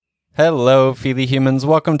Hello, Feely humans.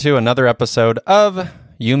 Welcome to another episode of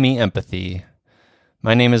You Me Empathy.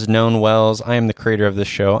 My name is Known Wells. I am the creator of this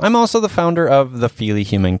show. I'm also the founder of the Feely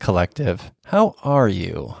Human Collective. How are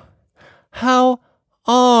you? How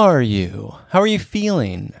are you? How are you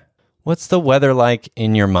feeling? What's the weather like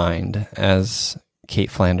in your mind, as Kate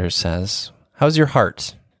Flanders says? How's your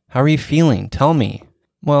heart? How are you feeling? Tell me.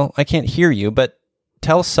 Well, I can't hear you, but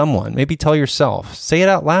tell someone. Maybe tell yourself. Say it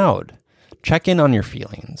out loud. Check in on your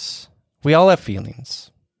feelings. We all have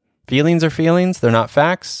feelings. Feelings are feelings. They're not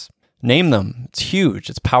facts. Name them. It's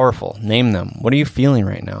huge. It's powerful. Name them. What are you feeling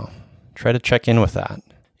right now? Try to check in with that.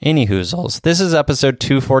 Anyhoozles, this is episode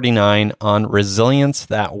 249 on resilience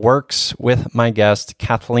that works with my guest,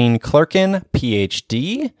 Cathleen Clerkin,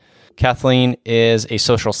 PhD. Cathleen is a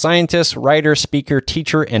social scientist, writer, speaker,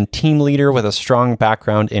 teacher, and team leader with a strong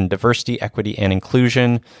background in diversity, equity, and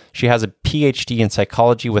inclusion. She has a PhD in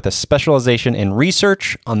psychology with a specialization in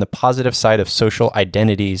research on the positive side of social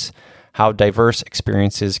identities, how diverse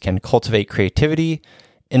experiences can cultivate creativity,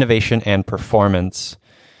 innovation, and performance.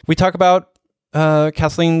 We talk about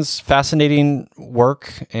Kathleen's fascinating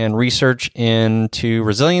work and research into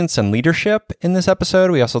resilience and leadership in this episode.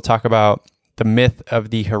 We also talk about the myth of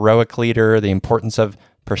the heroic leader, the importance of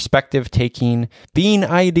perspective taking, being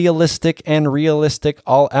idealistic and realistic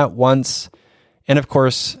all at once, and of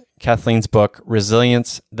course, Kathleen's book,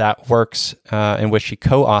 Resilience That Works, in which she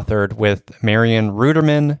co-authored with Marian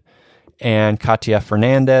Ruderman and Katia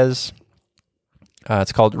Fernandez.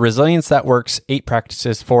 It's called Resilience That Works, 8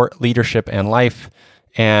 Practices for Leadership and Life,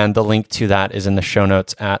 and the link to that is in the show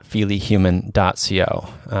notes at feelyhuman.co.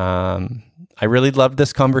 I really loved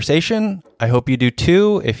this conversation. I hope you do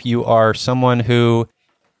too. If you are someone who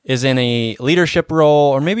is in a leadership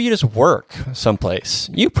role, or maybe you just work someplace.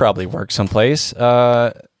 You probably work someplace. This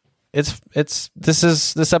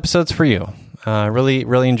episode's for you.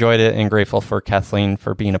 Really enjoyed it and grateful for Cathleen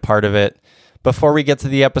for being a part of it. Before we get to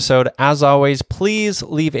the episode, as always, please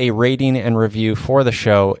leave a rating and review for the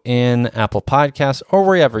show in Apple Podcasts or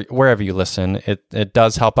wherever you listen. It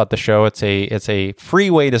does help out the show. It's a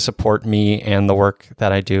free way to support me and the work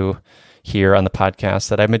that I do here on the podcast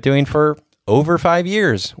that I've been doing for over 5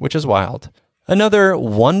 years, which is wild. Another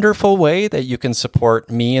wonderful way that you can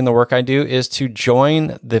support me and the work I do is to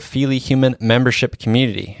join the Feely Human membership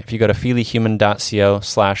community. If you go to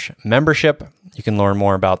feelyhuman.co/membership, you can learn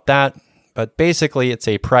more about that. But basically, it's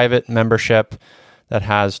a private membership that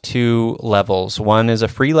has 2 levels. One is a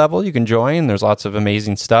free level you can join. There's lots of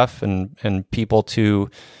amazing stuff and people to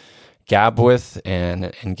gab with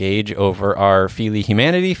and engage over our Feely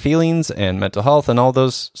humanity, feelings, and mental health, and all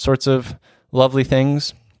those sorts of lovely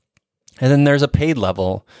things. And then there's a paid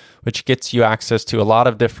level, which gets you access to a lot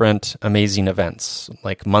of different amazing events,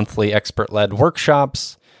 like monthly expert-led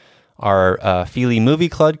workshops, our Feely movie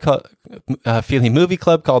club called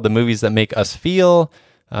The Movies That Make Us Feel.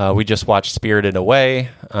 We just watched Spirited Away.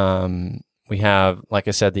 We have, like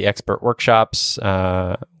I said, the expert workshops.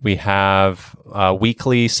 We have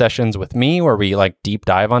weekly sessions with me where we like deep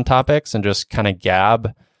dive on topics and just kind of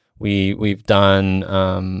gab. We've done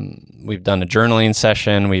a journaling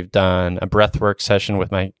session. We've done a breathwork session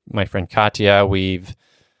with my friend Katia. We've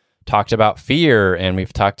talked about fear, and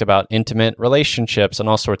we've talked about intimate relationships and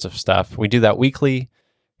all sorts of stuff. We do that weekly.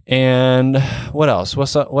 And what else?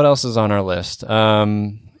 What else is on our list?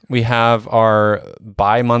 We have our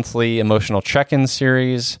bi-monthly emotional check-in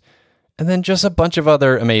series, and then just a bunch of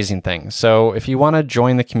other amazing things. So if you want to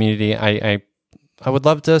join the community, I would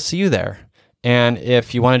love to see you there. And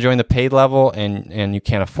if you want to join the paid level and you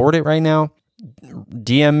can't afford it right now,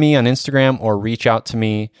 DM me on Instagram or reach out to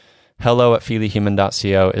me.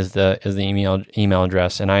 hello@feelyhuman.co is the email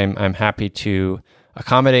address, and I'm happy to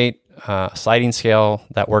accommodate a sliding scale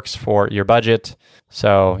that works for your budget.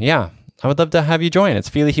 So yeah, I would love to have you join. It's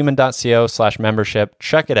feelyhuman.co/membership.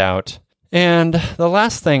 Check it out. And the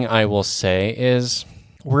last thing I will say is,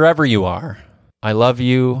 wherever you are, I love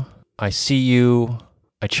you. I see you.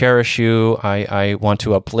 I cherish you. I want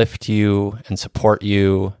to uplift you and support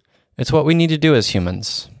you. It's what we need to do as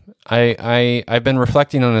humans. I've been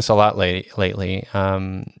reflecting on this a lot lately.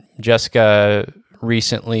 Jessica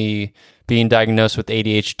recently being diagnosed with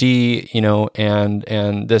ADHD,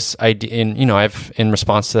 and this idea, and, I've, in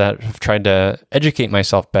response to that, have tried to educate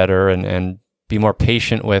myself better and be more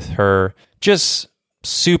patient with her just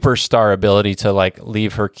superstar ability to like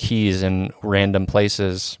leave her keys in random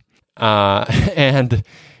places. And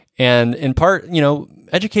in part,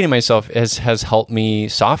 educating myself has helped me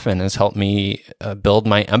soften, has helped me build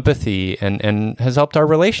my empathy, and has helped our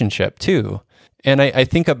relationship too. And I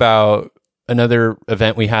think about another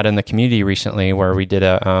event we had in the community recently where we did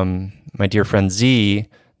my dear friend Z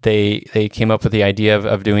they came up with the idea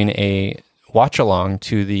of doing a watch along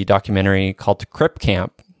to the documentary called Clerkin.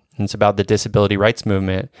 And it's about the disability rights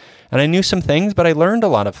movement. And I knew some things, but I learned a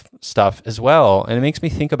lot of stuff as well. And it makes me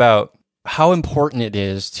think about how important it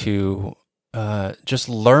is to just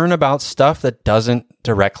learn about stuff that doesn't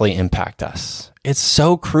directly impact us. It's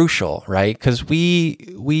so crucial, right? Because we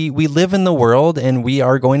live in the world, and we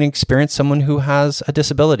are going to experience someone who has a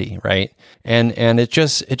disability, right? And it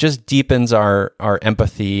just deepens our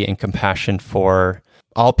empathy and compassion for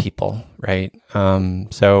all people, right?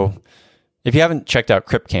 So if you haven't checked out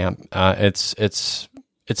Clerkin,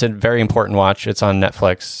 it's a very important watch. It's on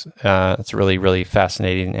Netflix. It's a really, really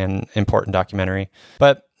fascinating and important documentary.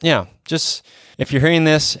 But yeah, just if you're hearing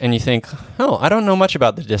this and you think, oh, I don't know much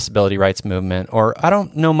about the disability rights movement, or I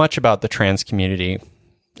don't know much about the trans community,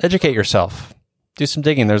 educate yourself. Do some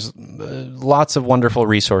digging. There's lots of wonderful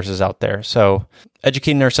resources out there. So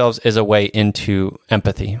educating ourselves is a way into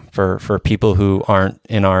empathy for people who aren't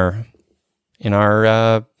in our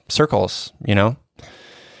circles, you know?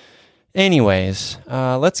 Anyways,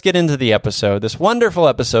 let's get into the episode. This wonderful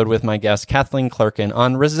episode with my guest, Cathleen Clerkin,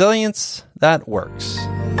 on resilience that works.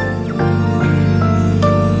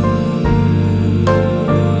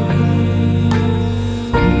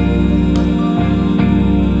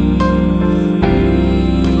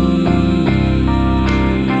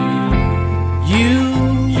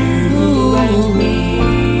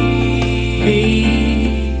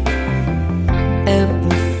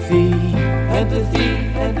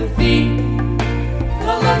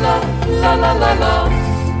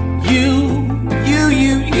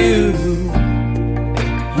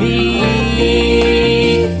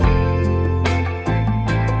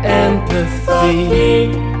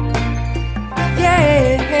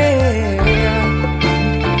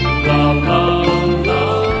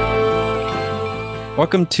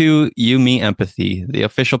 Welcome to You, Me, Empathy, the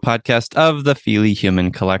official podcast of the Feely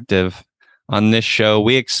Human Collective. On this show,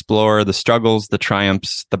 we explore the struggles, the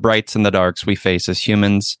triumphs, the brights and the darks we face as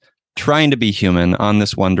humans, trying to be human on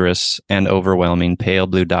this wondrous and overwhelming pale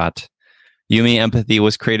blue dot. You, Me, Empathy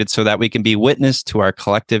was created so that we can be witness to our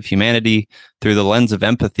collective humanity through the lens of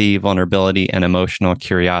empathy, vulnerability, and emotional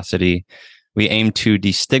curiosity. We aim to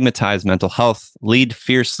destigmatize mental health, lead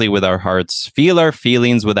fiercely with our hearts, feel our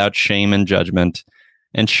feelings without shame and judgment,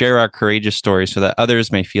 and share our courageous stories so that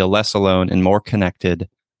others may feel less alone and more connected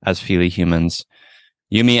as Feely humans.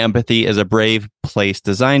 You, Me, Empathy is a brave place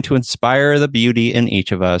designed to inspire the beauty in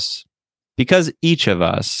each of us, because each of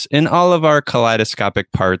us, in all of our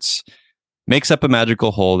kaleidoscopic parts, makes up a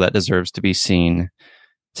magical whole that deserves to be seen.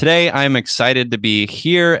 Today, I'm excited to be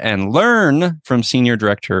here and learn from Senior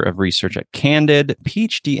Director of Research at Candid,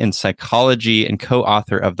 PhD in Psychology, and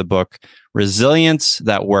co-author of the book, Resilience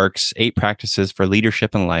That Works, 8 Practices for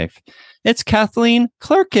Leadership in Life. It's Cathleen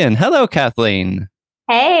Clerkin. Hello, Cathleen.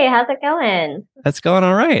 Hey, how's it going? That's going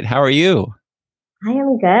all right. How are you? I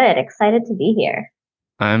am good. Excited to be here.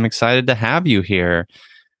 I'm excited to have you here.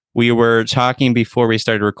 We were talking before we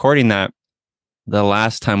started recording that the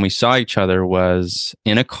last time we saw each other was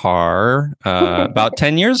in a car about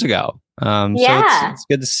 10 years ago. So it's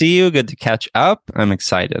good to see you. Good to catch up. I'm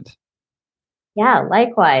excited. Yeah,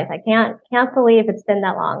 likewise. I can't believe it's been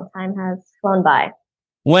that long. Time has flown by.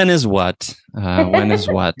 When is what? When is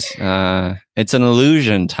what? It's an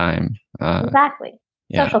illusion time. Exactly.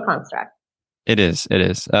 Yeah. Social construct. It is.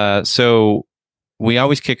 So we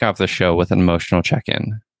always kick off the show with an emotional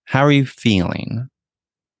check-in. How are you feeling?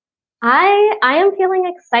 I am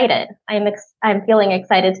feeling excited. I'm feeling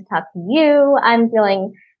excited to talk to you. I'm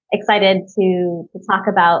feeling excited to talk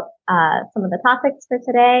about some of the topics for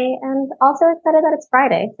today, and also excited that it's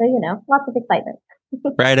Friday. So, lots of excitement.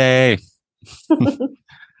 Friday.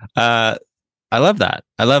 I love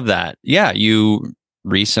that. Yeah, you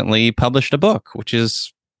recently published a book, which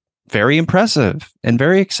is very impressive and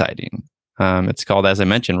very exciting. It's called, as I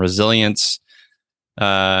mentioned, Resilience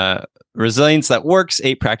That Works,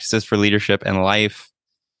 8 Practices for Leadership and Life.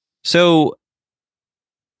 So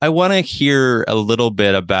I want to hear a little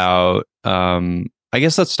bit about, I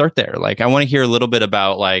guess let's start there. I want to hear a little bit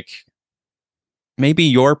about maybe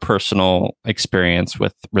your personal experience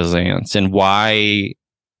with resilience and why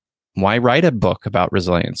write a book about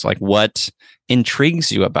resilience? What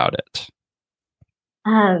intrigues you about it?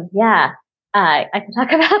 I could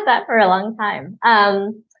talk about that for a long time.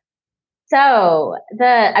 I'm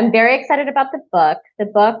very excited about the book. The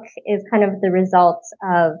book is kind of the result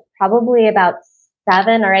of probably about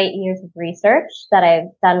 7 or 8 years of research that I've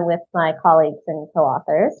done with my colleagues and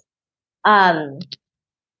co-authors.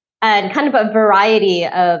 and kind of a variety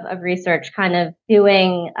of research, kind of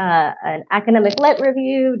doing an academic lit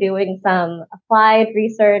review, doing some applied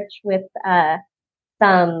research with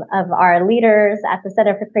some of our leaders at the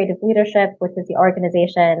Center for Creative Leadership, which is the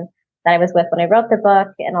organization that I was with when I wrote the book,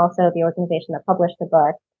 and also the organization that published the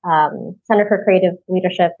book. Center for Creative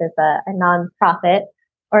Leadership is a nonprofit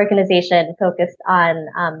organization focused on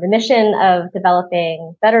the mission of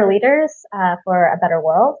developing better leaders for a better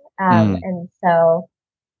world. And so,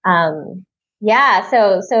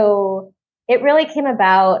 so it really came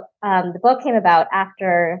about. The book came about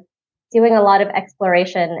after doing a lot of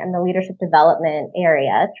exploration in the leadership development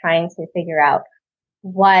area, trying to figure out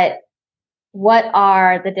what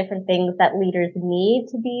are the different things that leaders need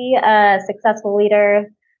to be a successful leader,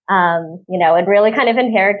 and really kind of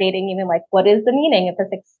interrogating even like, what is the meaning of a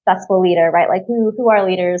successful leader, right? Like who are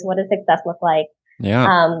leaders? What does success look like?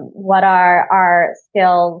 Yeah. What are our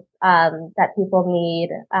skills, that people need?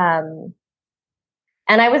 And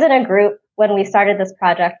I was in a group when we started this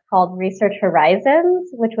project called Research Horizons,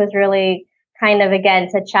 which was really kind of, again,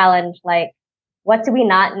 to challenge, like, what do we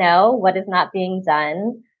not know? What is not being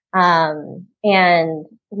done? And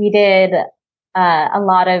we did a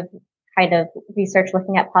lot of kind of research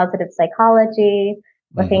looking at positive psychology,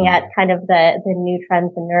 looking at kind of the new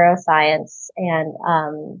trends in neuroscience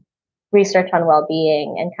and research on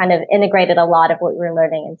well-being, and kind of integrated a lot of what we were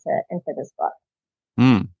learning into this book.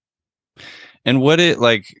 And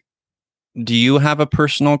do you have a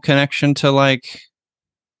personal connection to like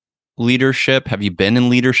leadership? Have you been in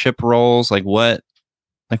leadership roles? Why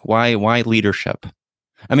leadership?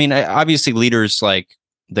 I mean, obviously leaders, like,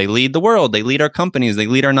 they lead the world, they lead our companies, they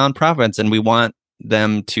lead our nonprofits, and we want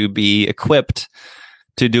them to be equipped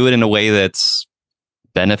to do it in a way that's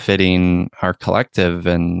benefiting our collective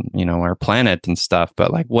and, our planet and stuff.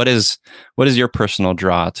 But like, what is your personal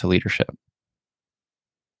draw to leadership?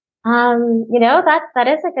 That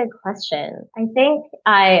is a good question. I think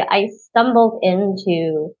I stumbled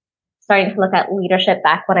into starting to look at leadership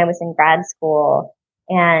back when I was in grad school.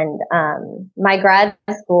 And my grad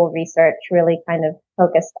school research really kind of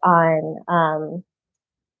focused on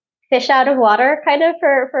fish out of water, kind of,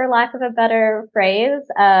 for lack of a better phrase.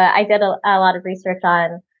 I did a lot of research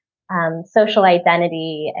on social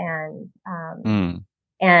identity and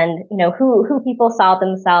who people saw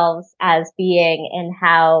themselves as being, and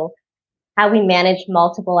how we manage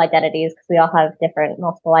multiple identities, because we all have different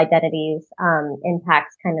multiple identities,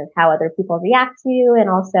 impacts kind of how other people react to you, and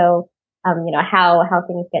also how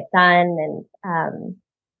things get done.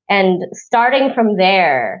 And starting from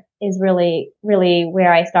there is really, really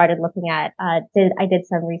where I started looking at, I did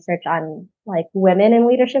some research on like women in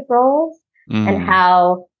leadership roles and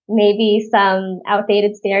how maybe some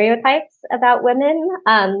outdated stereotypes about women,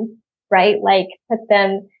 right? Like put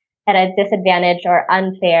them at a disadvantage or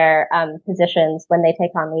unfair positions when they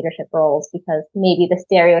take on leadership roles, because maybe the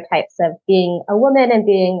stereotypes of being a woman and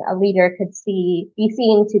being a leader could be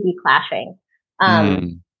seen to be clashing.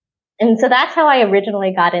 And so that's how I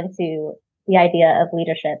originally got into the idea of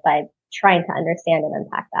leadership, by trying to understand and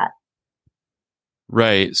unpack that.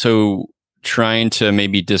 Right. So trying to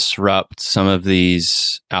maybe disrupt some of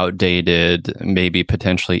these outdated, maybe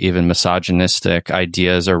potentially even misogynistic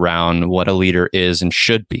ideas around what a leader is and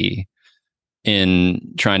should be, in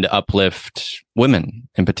trying to uplift women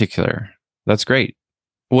in particular. That's great.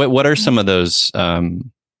 What are some of those,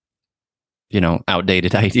 outdated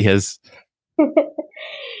ideas?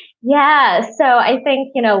 Yeah. So I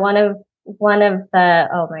think, one of the,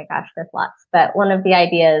 oh my gosh, there's lots, but one of the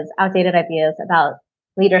outdated ideas about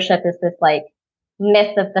leadership is this like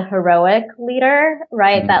myth of the heroic leader,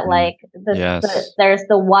 right? That like there's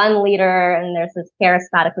the one leader, and there's this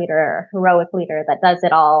charismatic leader, or heroic leader that does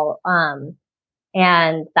it all.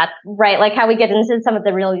 And that's right. Like how we get into some of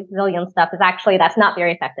the real resilience stuff is actually, that's not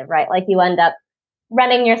very effective, right? Like you end up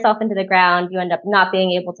running yourself into the ground. You end up not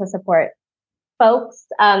being able to support folks,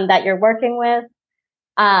 that you're working with.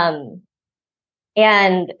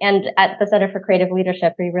 And at the Center for Creative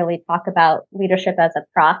Leadership, we really talk about leadership as a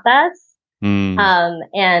process,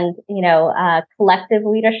 and collective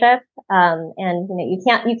leadership. And you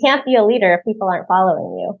can't be a leader if people aren't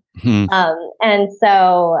following you. And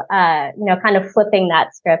so kind of flipping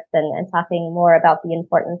that script and talking more about the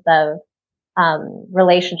importance of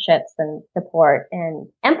relationships and support and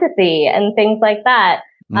empathy and things like that,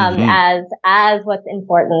 as what's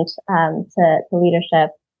important to leadership.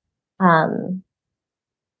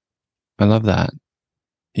 I love that.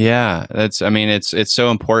 Yeah, it's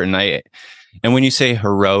so important. And when you say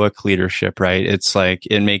heroic leadership, right, it's like,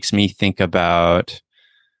 it makes me think about,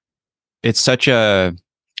 it's such a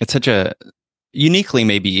uniquely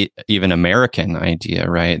maybe even American idea,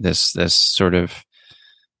 right? This sort of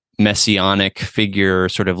messianic figure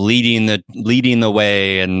sort of leading the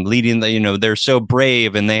way and leading the, they're so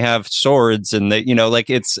brave and they have swords and they, like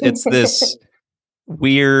it's this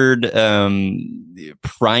weird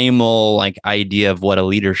primal like idea of what a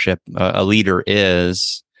leader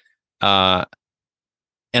is,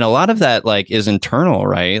 and a lot of that like is internal,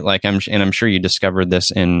 right? Like I'm sure you discovered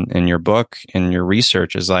this in your book and your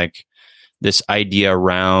research, is like this idea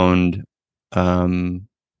around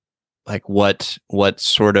like what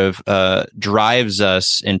sort of drives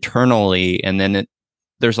us internally, and then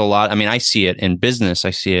there's a lot. I mean, I see it in business,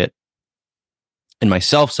 I see it in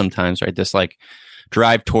myself sometimes, right? This like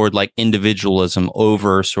drive toward like individualism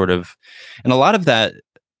over sort of, and a lot of that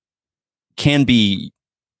can be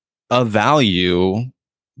of value,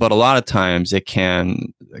 but a lot of times it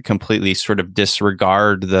can completely sort of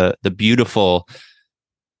disregard the beautiful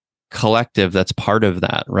collective that's part of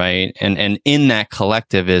that, right? And in that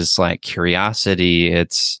collective is like curiosity,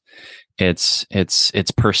 it's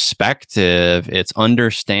perspective, it's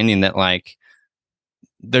understanding that like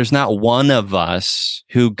there's not one of us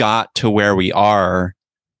who got to where we are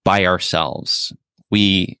by ourselves.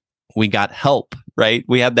 We got help, right?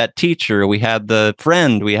 We had that teacher, we had the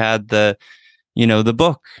friend, we had the the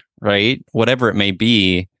book, right? Whatever it may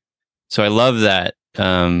be. So I love that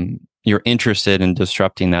you're interested in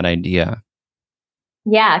disrupting that idea.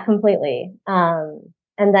 Yeah, completely. And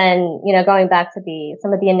then, going back to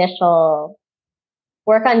some of the initial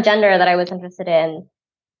work on gender that I was interested in,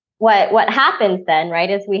 what happens then, right,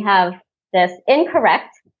 is we have this incorrect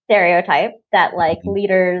stereotype that like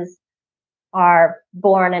leaders are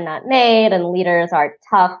born and not made, and leaders are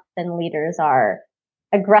tough, and leaders are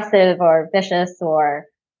aggressive or vicious or,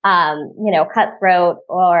 cutthroat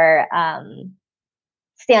or,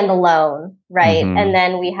 stand alone, right? Mm-hmm. And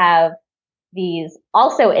then we have these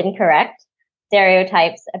also incorrect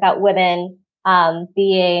stereotypes about women,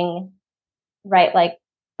 being, right, like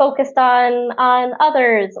focused on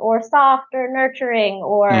others or soft or nurturing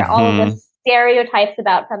or all of the stereotypes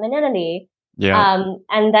about femininity. Yeah.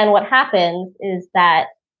 And then what happens is that,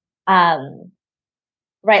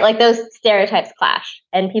 right, like those stereotypes clash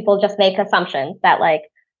and people just make assumptions that like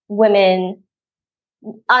women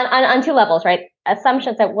on two levels, right?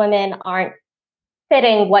 Assumptions that women aren't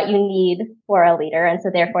fitting what you need for a leader, and so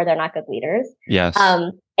therefore they're not good leaders. Yes.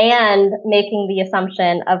 And making the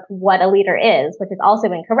assumption of what a leader is, which is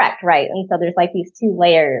also incorrect, right? And so there's like these two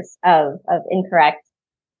layers of incorrect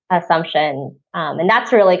assumption. And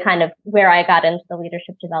that's really kind of where I got into the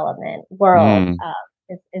leadership development world,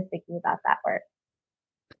 is thinking about that work.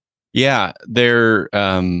 Yeah, their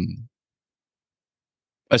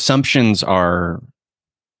assumptions are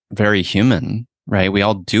very human, right? We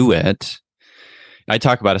all do it. I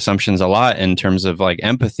talk about assumptions a lot in terms of like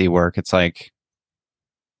empathy work. It's like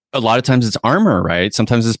a lot of times it's armor, right?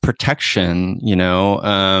 Sometimes it's protection,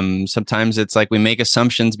 sometimes it's like we make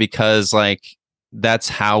assumptions because like that's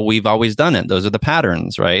how we've always done it. Those are the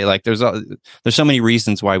patterns, right? Like there's so many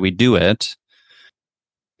reasons why we do it,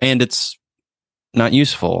 and it's not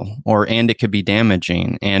useful, and it could be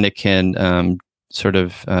damaging, and it can sort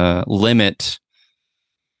of limit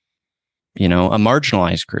a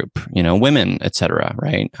marginalized group, women, etc.,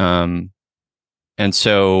 right? And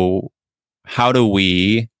so how do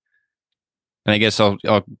we, and I guess I'll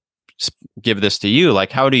give this to you,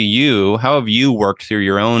 like how have you worked through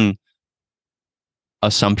your own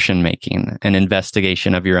assumption making and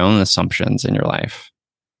investigation of your own assumptions in your life?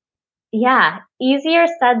 Yeah, easier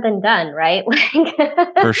said than done, right?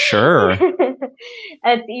 For sure.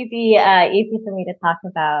 It's easy for me to talk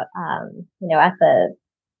about, at the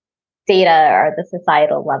data or the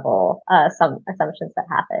societal level, some assumptions that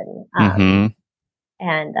happen,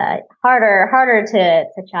 and harder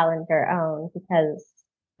to challenge your own, because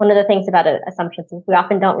one of the things about assumptions is we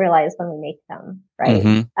often don't realize when we make them, right?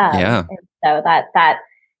 Yeah. And so that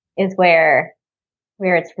is where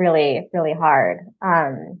it's really, really hard.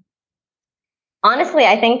 Honestly,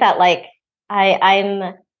 I think that like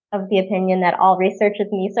I'm of the opinion that all research is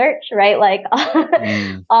research, right? Like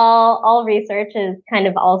all research is kind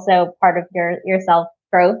of also part of your self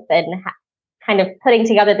growth and kind of putting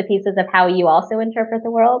together the pieces of how you also interpret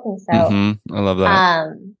the world. And so I love that.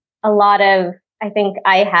 A lot of, I think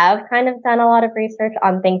I have kind of done a lot of research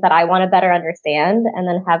on things that I want to better understand, and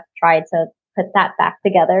then have tried to put that back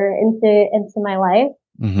together into my life.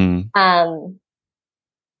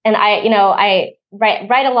 And I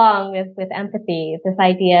right along with empathy, this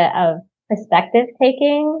idea of perspective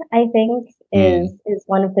taking, I think is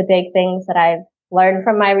one of the big things that I've learned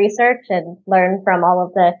from my research and learned from all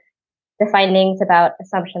of the the findings about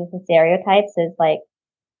assumptions and stereotypes is like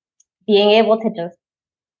being able to just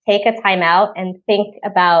take a time out and think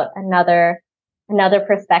about another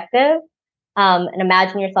perspective, and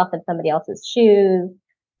imagine yourself in somebody else's shoes,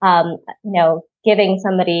 giving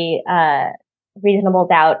somebody, reasonable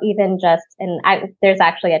doubt, even just, there's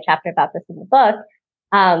actually a chapter about this in the book,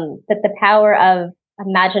 that the power of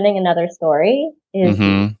imagining another story is.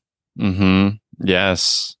 Mm-hmm. Mm-hmm.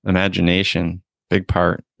 Yes. Imagination. Big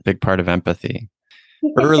part of empathy.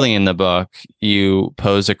 Early in the book, you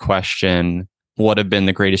pose a question: what have been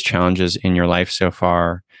the greatest challenges in your life so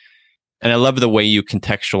far? And I love the way you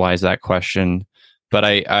contextualize that question. But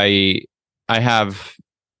I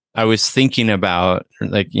was thinking about,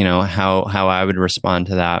 like, how I would respond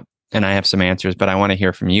to that. And I have some answers, but I want to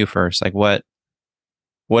hear from you first. Like, what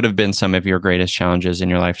have been some of your greatest challenges in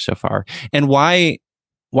your life so far? And why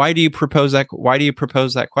do you propose that? Why do you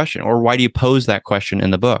propose that question? Or why do you pose that question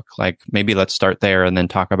in the book? Like, maybe let's start there and then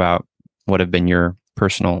talk about what have been your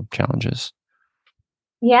personal challenges.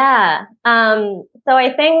 Yeah. So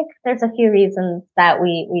I think there's a few reasons that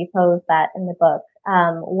we pose that in the book.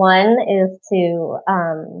 One is to,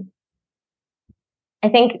 I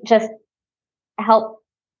think, just help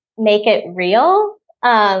make it real.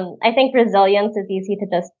 I think resilience is easy to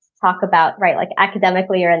just talk about, right? Like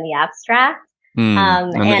academically or in the abstract.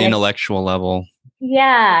 On the intellectual level.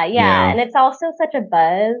 Yeah. And it's also such a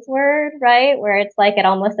buzzword, right? Where it's like, it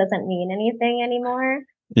almost doesn't mean anything anymore.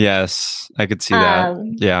 Yes, I could see that.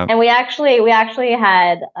 Yeah. And we actually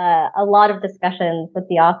had a lot of discussions with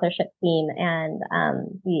the authorship team and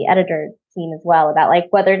the editor team as well about like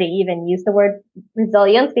whether to even use the word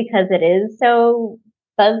resilience, because it is so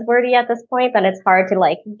buzzwordy at this point that it's hard to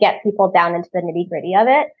like get people down into the nitty gritty of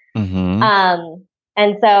it. Mm-hmm.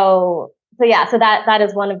 And so that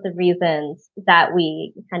is one of the reasons that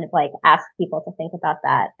we kind of like ask people to think about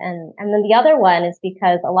that. And then the other one is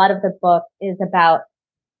because a lot of the book is about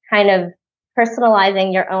kind of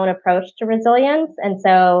personalizing your own approach to resilience. And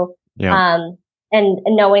so, and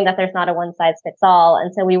knowing that there's not a one size fits all.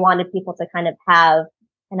 And so we wanted people to kind of have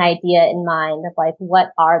an idea in mind of like,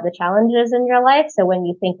 what are the challenges in your life? So when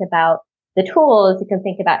you think about the tools, you can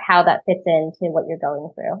think about how that fits into what you're going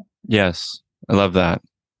through. Yes. I love that.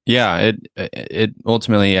 Yeah. It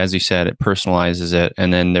ultimately, as you said, it personalizes it.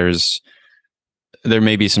 And then there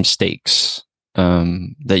may be some stakes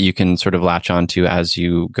that you can sort of latch onto as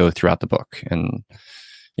you go throughout the book, and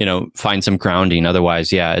find some grounding.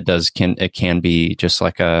 Otherwise, it can be just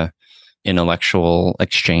like a intellectual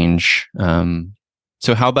exchange.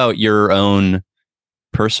 So how about your own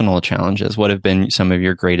personal challenges? What have been some of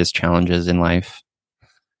your greatest challenges in life?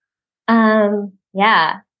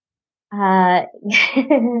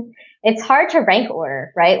 It's hard to rank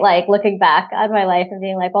order, right? Like looking back on my life and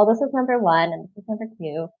being like, well, this is number one and this is number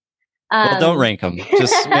two. Well, don't rank them.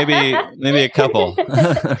 Just maybe a couple.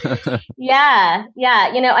 Yeah.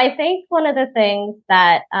 I think one of the things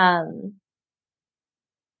that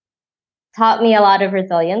taught me a lot of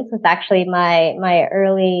resilience was actually my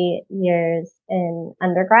early years in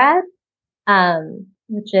undergrad,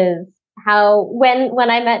 which is how when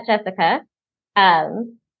I met Jessica,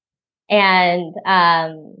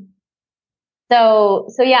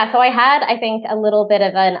 so I had, I think, a little bit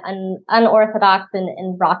of an unorthodox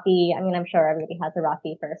and rocky. I mean, I'm sure everybody has a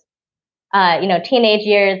rocky first, teenage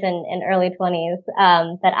years and early 20s.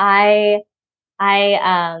 That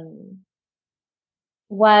I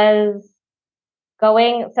was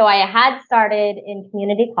going. So I had started in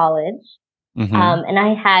community college, mm-hmm. And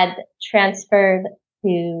I had transferred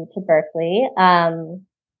to Berkeley,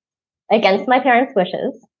 against my parents'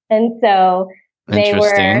 wishes, and so they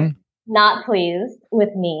were not pleased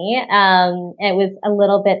with me. It was a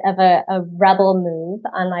little bit of a rebel move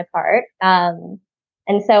on my part. And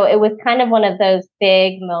so it was kind of one of those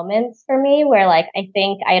big moments for me where like, I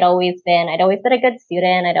think I'd always been a good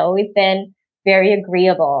student. I'd always been very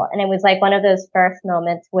agreeable. And it was like one of those first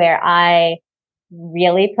moments where I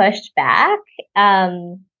really pushed back,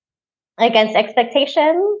 against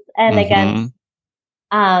expectations and against,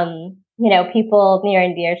 people near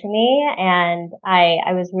and dear to me. And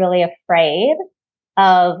I was really afraid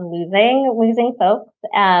of losing folks,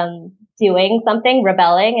 doing something,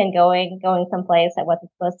 rebelling and going someplace I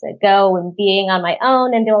wasn't supposed to go, and being on my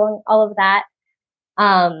own and doing all of that.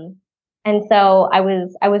 And so I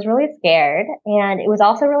was really scared, and it was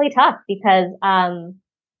also really tough because,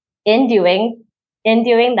 in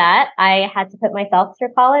doing that, I had to put myself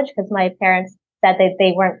through college because my parents said that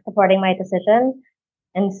they weren't supporting my decision.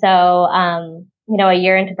 And so, a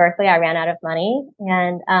year into Berkeley, I ran out of money,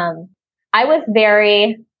 and I was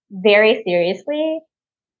very, very seriously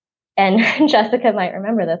and Jessica might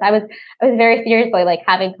remember this. I was very seriously like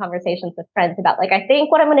having conversations with friends about like, I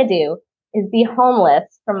think what I'm going to do is be homeless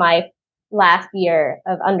for my last year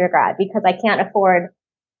of undergrad because I can't afford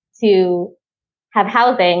to have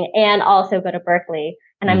housing and also go to Berkeley.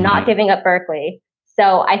 And I'm not giving up Berkeley.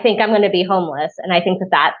 So I think I'm going to be homeless. And I think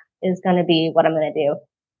that is going to be what I'm going to do.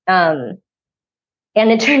 And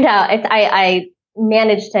it turned out I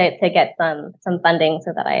managed to get some funding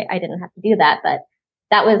so that I didn't have to do that. But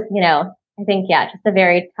that was, I think, just a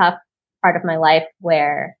very tough part of my life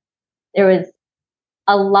where there was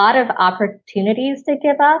a lot of opportunities to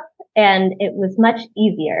give up, and it was much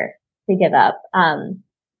easier to give up than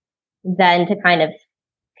to kind of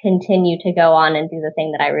continue to go on and do the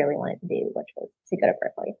thing that I really wanted to do, which was to go to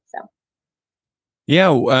Berkeley. So,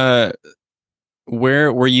 yeah.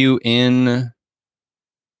 Where were you in?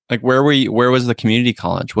 Like, where were you? Where was the community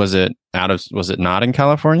college? Was it not in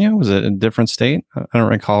California? Was it a different state? I don't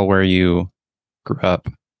recall where you grew up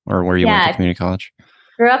or where you went to community college.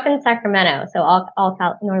 Grew up in Sacramento, so all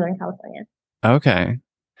Northern California. Okay.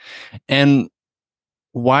 And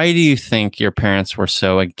why do you think your parents were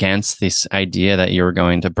so against this idea that you were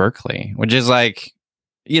going to Berkeley, which is like,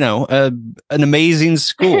 an amazing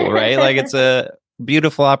school, right? Like, it's a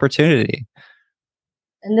beautiful opportunity.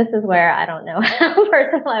 And this is where I don't know how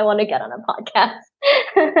personal I want to get on a podcast.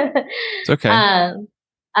 It's okay.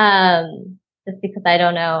 Just because I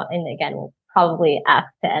don't know, and again, we'll probably ask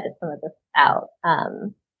to edit some of this out. I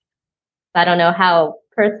don't know how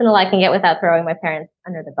personal I can get without throwing my parents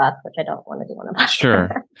under the bus, which I don't want to do on a podcast.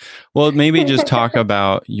 Sure. Well, maybe just talk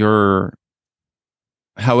about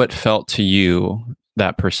how it felt to you,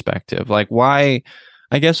 that perspective. Like, why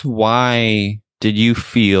did you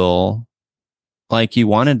feel like you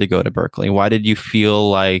wanted to go to Berkeley? Why did you feel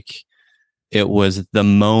like it was the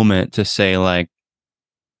moment to say, like,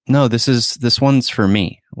 no, this one's for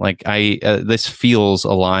me. Like, this feels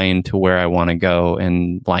aligned to where I want to go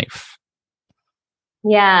in life.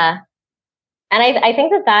 Yeah. And I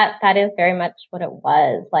think that is very much what it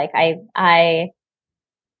was. Like, I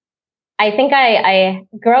think I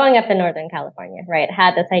growing up in Northern California, right,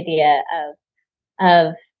 had this idea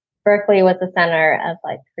of Berkeley was the center of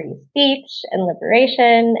like free speech and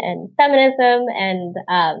liberation and feminism. And,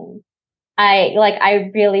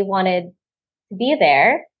 I really wanted to be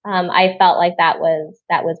there. I felt like that was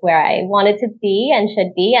where I wanted to be and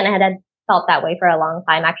should be. And I had felt that way for a long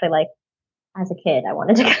time. Actually, like as a kid, I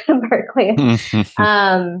wanted to go to Berkeley.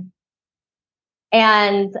 I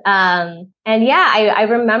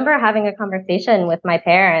remember having a conversation with my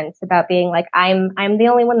parents about being like, I'm the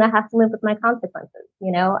only one that has to live with my consequences,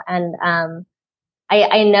 and,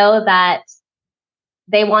 I know that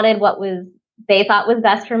they wanted what they thought was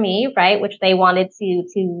best for me, right? Which they wanted to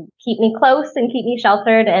keep me close and keep me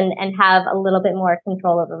sheltered and have a little bit more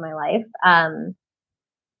control over my life.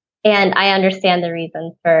 And I understand the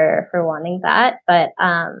reasons for wanting that, but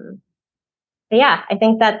yeah, I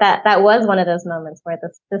think that was one of those moments where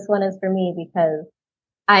this one is for me because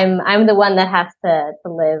I'm the one that has to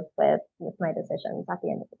live with my decisions at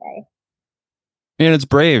the end of the day. And it's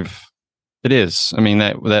brave. It is. I mean,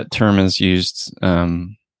 that term is used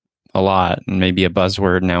a lot and maybe a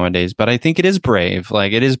buzzword nowadays, but I think it is brave.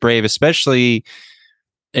 Like, it is brave, especially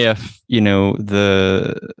if,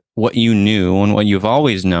 what you knew and what you've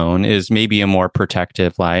always known is maybe a more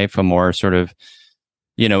protective life, a more sort of,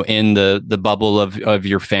 in the bubble of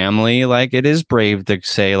your family. Like, it is brave to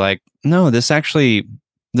say, like, no, this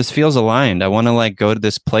feels aligned. I want to like go to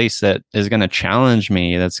this place that is going to challenge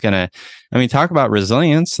me. That's going to, talk about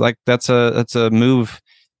resilience. Like, that's a move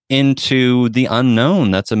into the unknown.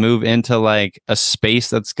 That's a move into like a space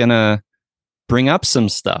that's going to bring up some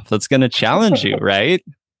stuff that's going to challenge you. Right.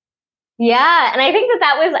 Yeah. And I think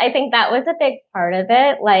that was a big part of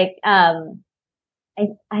it. Like,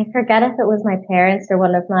 I forget if it was my parents or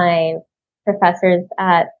one of my professors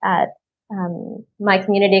at my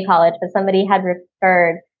community college, but somebody had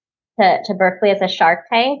referred to Berkeley as a Shark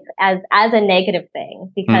Tank as a negative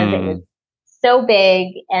thing because it was so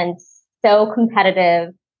big and so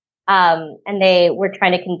competitive. And they were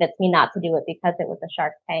trying to convince me not to do it because it was a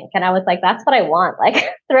Shark Tank. And I was like, that's what I want.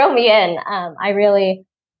 Like, throw me in. I really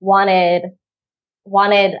wanted,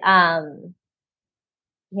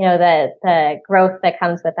 the growth that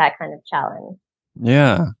comes with that kind of challenge.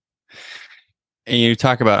 Yeah. And you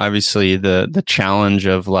talk about obviously the challenge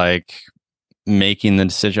of like making the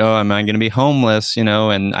decision, oh, am I going to be homeless,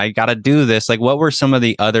 and I got to do this. Like, what were some of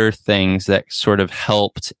the other things that sort of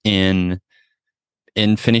helped in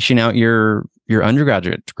finishing out your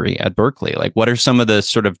undergraduate degree at Berkeley? Like, what are some of the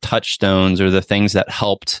sort of touchstones or the things that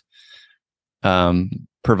helped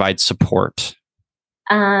provide support?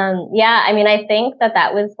 Yeah, I mean, I think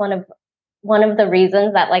that was one of the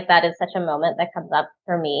reasons that like that is such a moment that comes up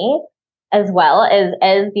for me as well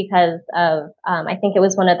is because of I think it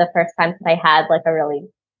was one of the first times that I had like a really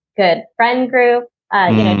good friend group,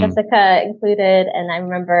 Jessica included, and I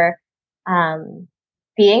remember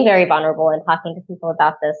being very vulnerable and talking to people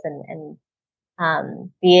about this and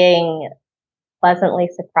being pleasantly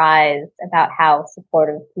surprised about how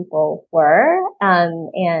supportive people were,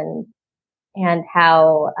 and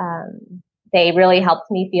how they really helped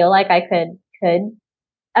me feel like I could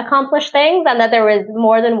accomplish things, and that there was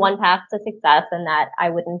more than one path to success, and that I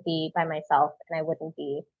wouldn't be by myself, and I wouldn't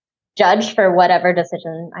be judged for whatever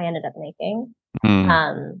decision I ended up making.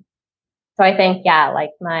 So I think, yeah,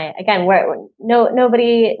 like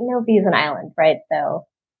nobody's an island, right? So,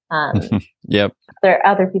 Yep.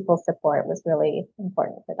 other people's support was really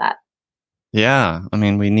important for that. Yeah. I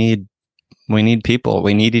mean, we need people.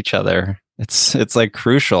 We need each other. It's like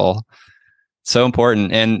crucial. So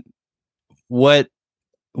important. And what,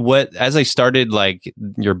 as I started like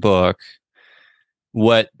your book,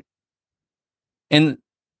 and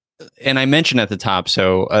I mentioned at the top,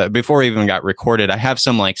 so before we even got recorded, I have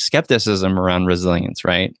some like skepticism around resilience,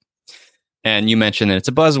 right? And you mentioned that it's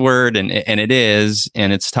a buzzword, and it is,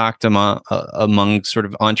 and it's talked among sort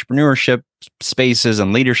of entrepreneurship spaces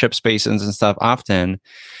and leadership spaces and stuff often.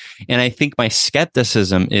 And I think my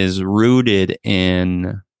skepticism is rooted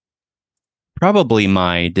in probably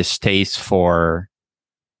my distaste for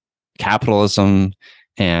capitalism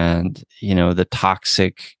and, the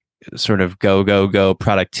toxic sort of go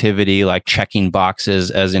productivity, like checking boxes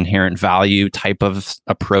as inherent value type of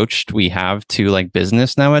approach we have to like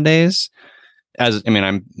business nowadays.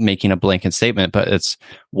 I'm making a blanket statement, but it's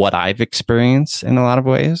what I've experienced in a lot of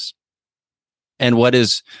ways. And I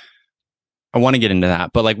want to get into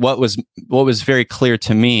that, but like what was very clear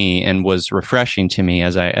to me and was refreshing to me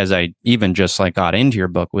as I even just like got into your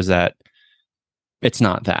book was that it's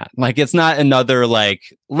not that. Like, it's not another like,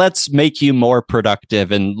 let's make you more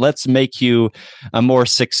productive and let's make you a more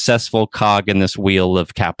successful cog in this wheel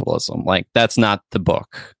of capitalism. Like, that's not the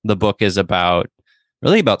book. The book is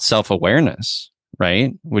really about self-awareness,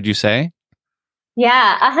 right? Would you say?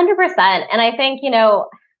 Yeah, 100%. And I think,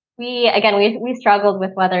 we struggled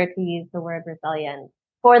with whether to use the word resilient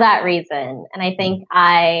for that reason. And I think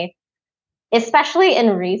especially in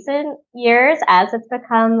recent years, as it's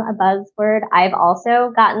become a buzzword, I've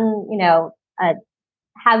also gotten,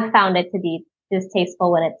 have found it to be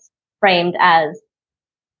distasteful when it's framed as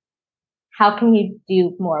how can you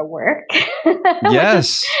do more work?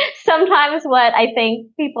 Yes. Sometimes what I think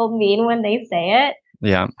people mean when they say it.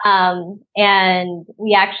 Yeah. And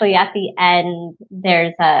we actually, at the end,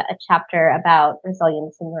 there's a chapter about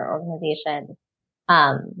resilience in your organization.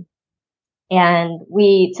 And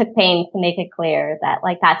we took pains to make it clear that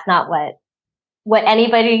like, that's not what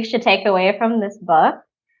anybody should take away from this book.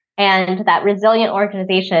 And that resilient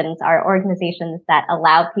organizations are organizations that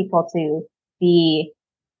allow people to be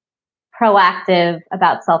proactive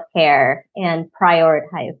about self-care and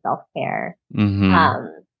prioritize self-care. Mm-hmm.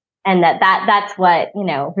 And that's what,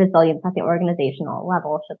 resilience at the organizational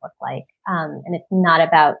level should look like. And it's not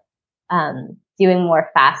about, doing more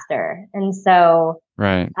faster. And so,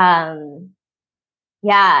 right.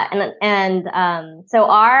 Yeah. So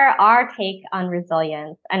our take on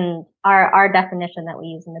resilience and our definition that we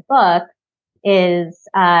use in the book is,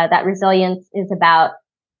 that resilience is about,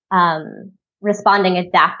 responding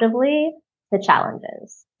adaptively to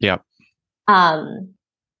challenges. Yep.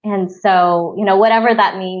 And so, whatever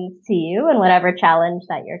that means to you and whatever challenge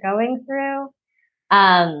that you're going through.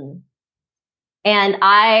 And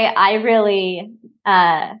I really,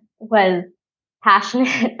 was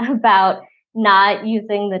passionate about not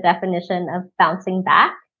using the definition of bouncing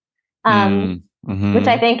back, which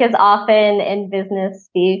I think is often in business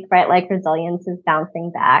speak, right? Like resilience is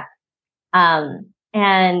bouncing back.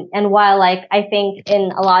 And while like, I think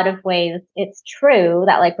in a lot of ways it's true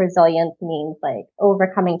that like resilience means like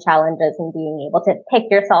overcoming challenges and being able to pick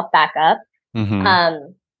yourself back up. I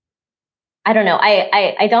don't know.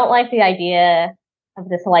 I don't like the idea of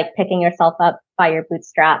this like picking yourself up by your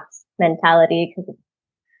bootstraps mentality, because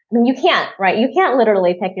you can't, right? You can't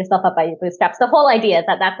literally pick yourself up by your bootstraps. The whole idea is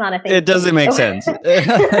that that's not a thing. It doesn't make sense. And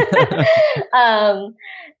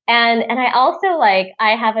I also like,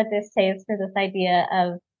 I have a distaste for this idea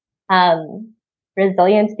of,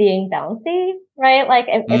 resilience being bouncy, right? Like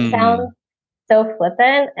it sounds so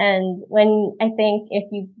flippant. And when I think if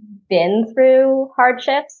you've been through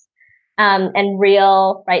hardships, and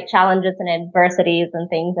real, right, challenges and adversities and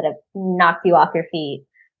things that have knocked you off your feet,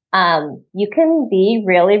 you can be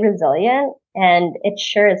really resilient, and it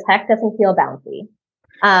sure as heck doesn't feel bouncy.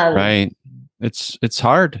 Right. It's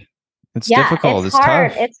hard. It's Yeah, difficult. it's It's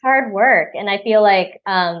hard. tough. It's hard work. And I feel like,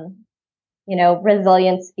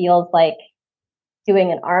 resilience feels like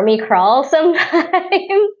doing an army crawl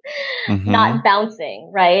sometimes, Hmm. not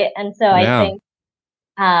bouncing, right? And so I Yeah. think,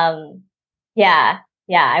 um, yeah,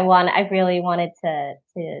 I really wanted to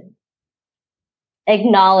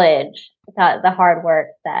acknowledge the hard work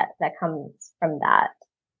that comes from that.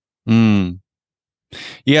 Mm.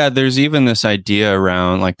 Yeah. There's even this idea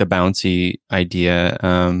around like the bouncy idea.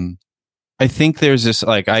 I think there's this,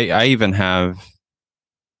 like, I even have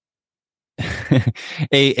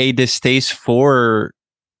a distaste for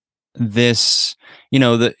this,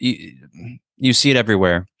 you see it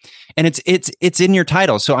everywhere, and it's in your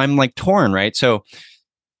title. So I'm like torn, right? So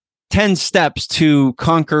 10 steps to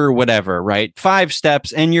conquer whatever, right? 5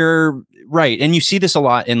 steps and you're right. And you see this a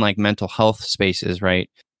lot in like mental health spaces, right?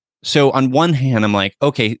 So on one hand, I'm like,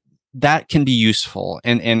 okay, that can be useful.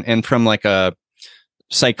 And from like a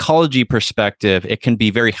psychology perspective, it can be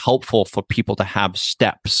very helpful for people to have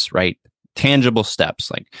steps, right? Tangible steps,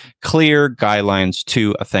 like clear guidelines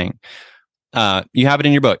to a thing. You have it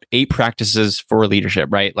in your book, 8 practices for leadership,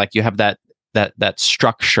 right? Like you have that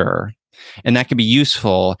structure, and that can be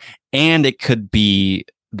useful, and it could be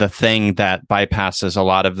the thing that bypasses a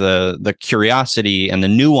lot of the curiosity and the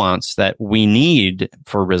nuance that we need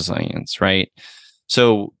for resilience, right?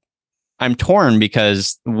 So I'm torn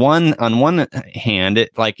because on one hand,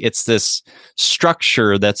 it's this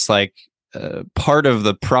structure that's like part of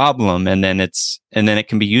the problem, and then it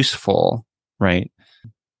can be useful, right?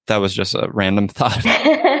 That was just a random thought.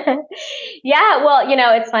 Yeah, well,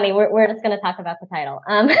 it's funny. We're just going to talk about the title.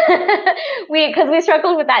 Because we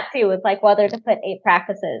struggled with that too, with like whether to put 8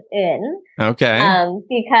 practices in. Okay.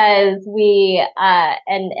 Because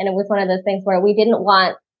and it was one of those things where we didn't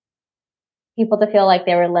want people to feel like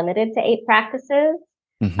they were limited to 8 practices.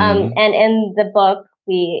 Mm-hmm. And in the book,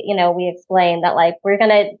 we explain that like we're going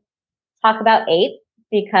to talk about 8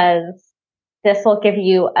 because this will give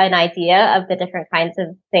you an idea of the different kinds of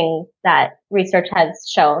things that research has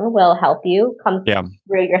shown will help you come Yeah.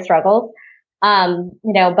 through your struggles.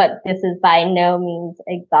 But this is by no means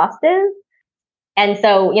exhaustive. And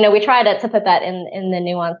so, we try to put that in the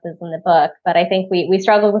nuances in the book, but I think we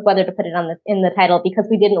struggled with whether to put it in the title because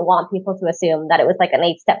we didn't want people to assume that it was like an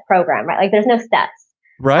 8-step program, right? Like there's no steps.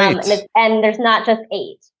 Right. And there's not just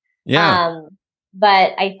 8. Yeah.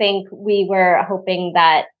 But I think we were hoping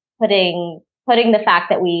that putting the fact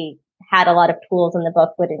that we had a lot of tools in the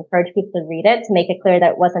book would encourage people to read it to make it clear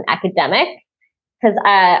that it wasn't academic. Because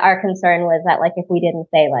our concern was that like if we didn't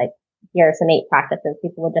say like here are some 8 practices,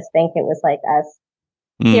 people would just think it was like us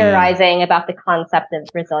theorizing about the concept of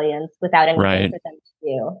resilience without anything Right. for them to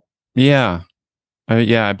do. Yeah.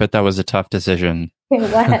 Yeah, I bet that was a tough decision. It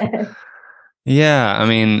was. Yeah, I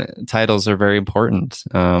mean, titles are very important.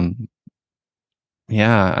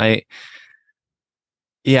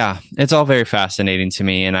 Yeah, it's all very fascinating to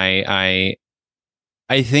me, and I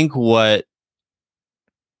think what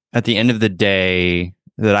at the end of the day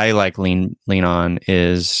that I like lean on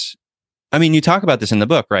is, I mean, you talk about this in the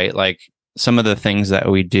book, right? Like some of the things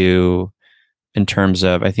that we do in terms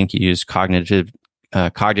of, I think you use cognitive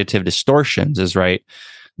distortions is right.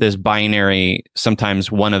 This binary,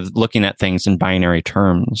 sometimes one of looking at things in binary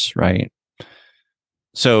terms, right?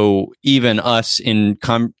 So even us in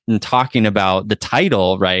talking about the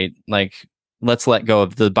title, right? Like, let's let go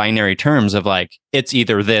of the binary terms of like, it's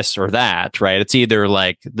either this or that, right? It's either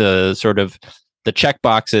like the sort of the check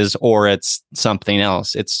boxes or it's something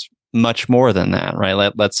else. It's much more than that, right?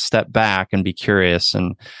 Let's step back and be curious.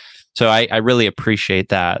 And so I really appreciate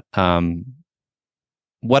that.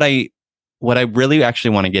 What I really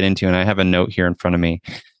actually want to get into, and I have a note here in front of me,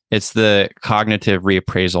 it's the cognitive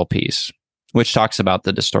reappraisal piece, which talks about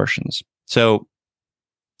the distortions. So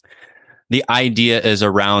the idea is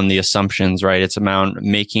around the assumptions, right? It's around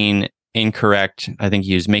making incorrect, I think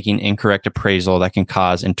you use making incorrect appraisal that can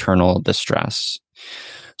cause internal distress.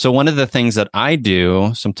 So one of the things that I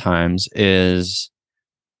do sometimes is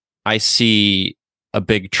I see a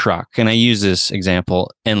big truck, and I use this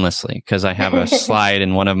example endlessly because I have a slide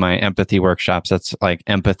in one of my empathy workshops that's like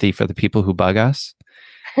empathy for the people who bug us.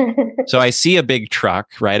 So I see a big truck,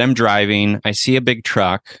 right? I'm driving. I see a big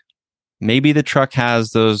truck. Maybe the truck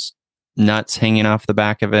has those nuts hanging off the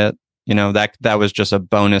back of it. That was just a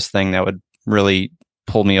bonus thing that would really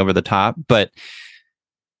pull me over the top. But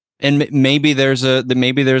and maybe there's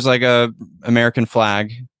like a American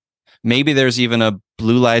flag. Maybe there's even a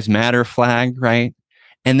Blue Lives Matter flag, right?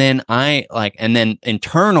 And then and then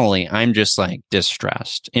internally, I'm just like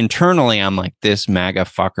distressed. Internally, I'm like, this MAGA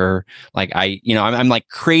fucker. Like I'm like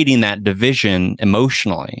creating that division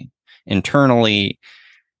emotionally, internally.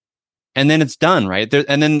 And then it's done, right?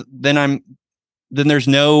 Then there's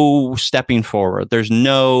no stepping forward. There's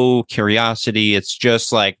no curiosity. It's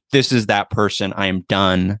just like, this is that person. I am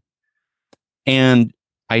done. And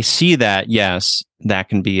I see that, yes, that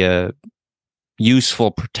can be a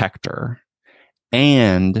useful protector.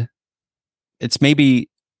 And it's maybe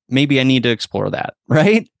I need to explore that,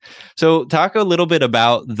 right? So talk a little bit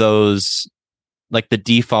about those, like the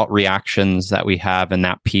default reactions that we have in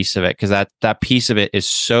that piece of it, because that piece of it is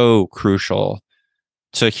so crucial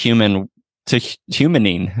to humaning,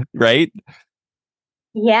 right?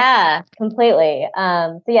 Yeah, completely.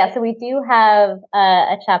 So we do have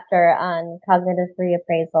a chapter on cognitive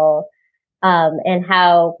reappraisal, and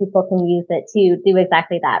how people can use it to do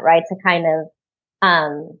exactly that, right? To kind of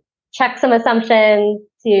check some assumptions,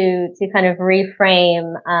 to kind of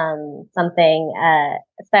reframe something,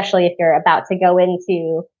 especially if you're about to go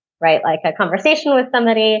into, right, like a conversation with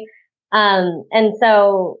somebody. And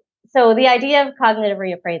so the idea of cognitive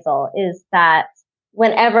reappraisal is that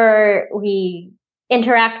whenever we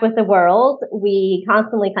interact with the world, we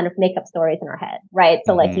constantly kind of make up stories in our head, right?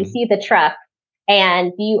 So like you see the truck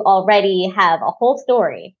and you already have a whole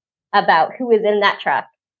story about who is in that truck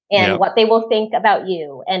and what they will think about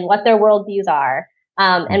you and what their worldviews are,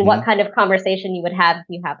 and what kind of conversation you would have if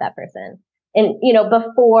you have that person. And,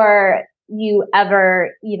 before you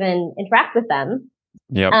ever even interact with them.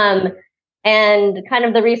 Yep. And kind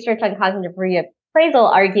of the research on cognitive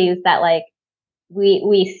reappraisal argues that like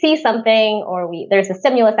we see something or there's a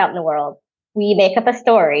stimulus out in the world. We make up a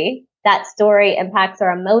story. That story impacts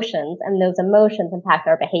our emotions and those emotions impact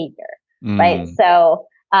our behavior. Right. So,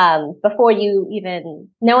 before you even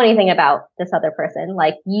know anything about this other person,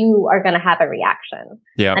 like you are going to have a reaction,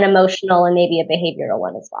 an emotional and maybe a behavioral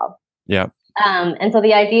one as well. Yeah. And so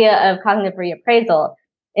the idea of cognitive reappraisal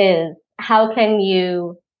is how can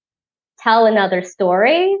you tell another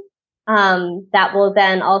story, that will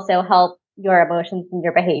then also help your emotions and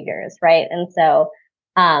your behaviors, right? And so,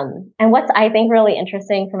 and what's I think really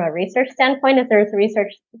interesting from a research standpoint is there's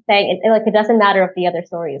research saying it doesn't matter if the other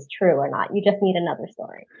story is true or not. You just need another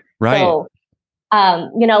story. Right. So,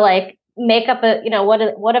 like make up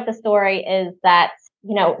what if the story is that,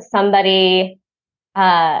 somebody,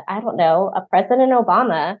 I don't know, a President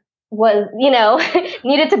Obama was,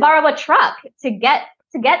 needed to borrow a truck to get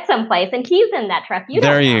someplace, and he's in that truck.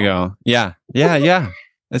 There you go. Yeah.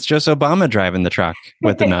 It's just Obama driving the truck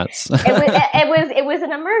with the nuts. it was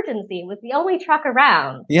an emergency. It was the only truck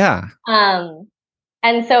around. Yeah.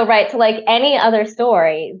 And so, right, so like any other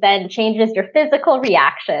story then changes your physical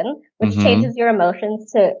reaction, which changes your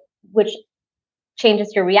emotions which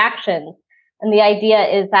changes your reactions. And the idea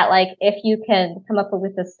is that like if you can come up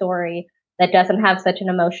with a story that doesn't have such an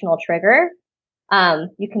emotional trigger,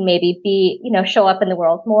 you can maybe show up in the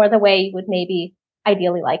world more the way you would maybe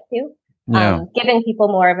ideally like to. Giving people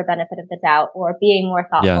more of a benefit of the doubt, or being more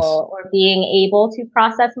thoughtful, or being able to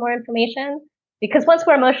process more information. Because once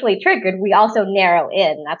we're emotionally triggered, we also narrow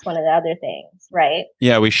in. That's one of the other things, right?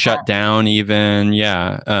 Yeah, we shut down even.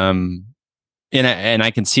 Yeah. And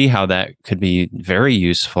I can see how that could be very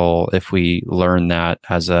useful if we learn that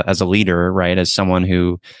as a leader, right? As someone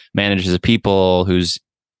who manages people, who's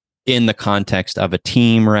in the context of a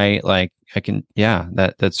team, right? Like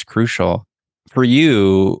that's crucial. For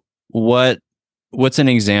you, what's an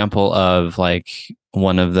example of like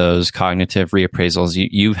one of those cognitive reappraisals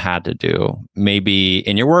you've had to do, maybe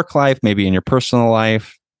in your work life, maybe in your personal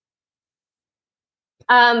life?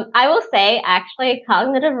 I will say actually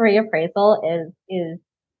cognitive reappraisal is a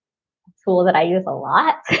tool that I use a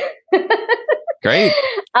lot. Great.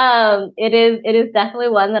 It is definitely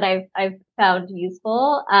one that I've found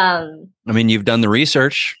useful. I mean, you've done the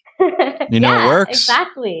research. You know, it works.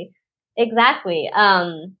 Exactly.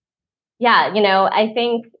 I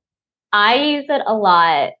think I use it a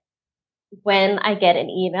lot when I get an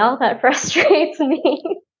email that frustrates me.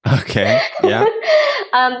 Okay. Yeah.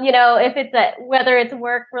 If it's whether it's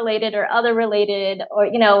work related or other related, or,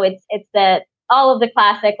 it's that all of the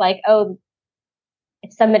classic, like, oh,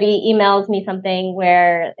 if somebody emails me something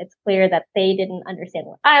where it's clear that they didn't understand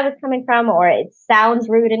where I was coming from, or it sounds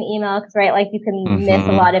rude in email, because, right, like you can miss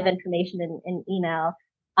a lot of information in email,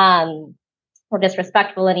 or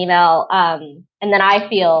disrespectful in email. And then I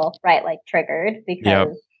feel, right, like triggered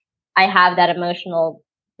because I have that emotional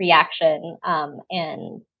reaction.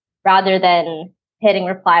 And rather than hitting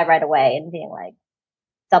reply right away and being like,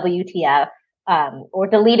 WTF, or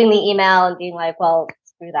deleting the email and being like, well,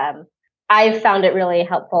 screw them, I've found it really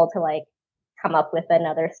helpful to like come up with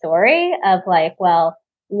another story of like, well,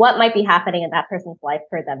 what might be happening in that person's life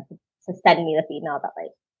for them to send me this email that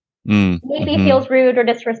like maybe feels rude or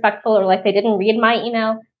disrespectful, or like they didn't read my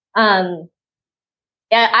email. Yeah,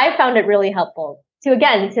 I found it really helpful to,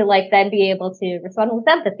 again, to like then be able to respond with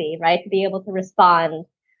empathy, right? To be able to respond,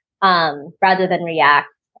 rather than react,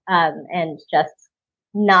 and just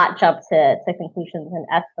not jump to conclusions and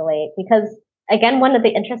escalate. Because again, one of the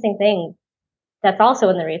interesting things that's also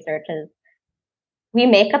in the research is we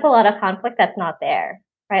make up a lot of conflict that's not there,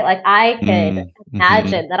 right? Like I could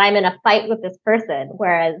imagine that I'm in a fight with this person,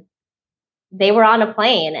 whereas they were on a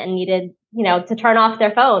plane and needed, to turn off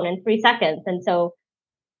their phone in 3 seconds. And so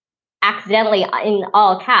accidentally in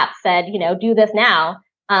all caps said, do this now.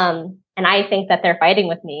 And I think that they're fighting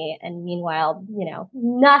with me. And meanwhile,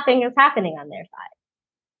 nothing is happening on their side.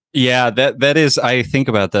 Yeah, that is, I think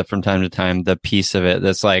about that from time to time, the piece of it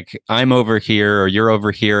that's like, I'm over here or you're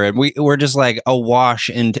over here, and we're just like awash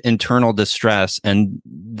in internal distress, and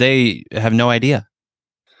they have no idea.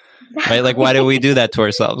 Right? Like, why do we do that to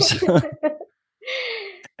ourselves?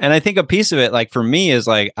 And I think a piece of it, like for me, is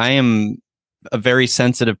like, I am a very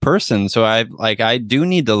sensitive person. So I do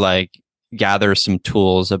need to like gather some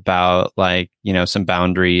tools about like, some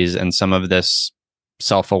boundaries and some of this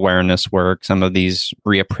self-awareness work, some of these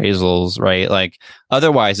reappraisals, right? Like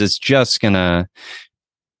otherwise it's just gonna,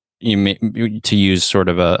 to use sort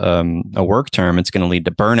of a work term, it's going to lead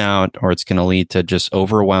to burnout, or it's going to lead to just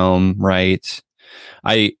overwhelm, right?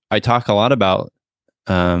 I talk a lot about,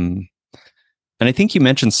 and I think you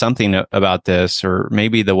mentioned something about this, or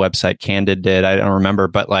maybe the website Candid did, I don't remember,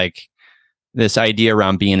 but like this idea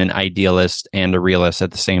around being an idealist and a realist at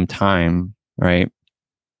the same time, right?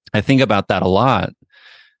 I think about that a lot,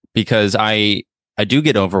 because I do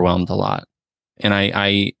get overwhelmed a lot. And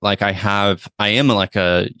I am like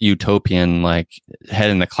a utopian, like head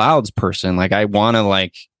in the clouds person. Like I want to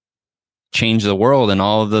like change the world in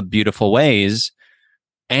all of the beautiful ways.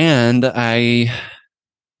 And I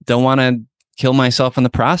don't want to kill myself in the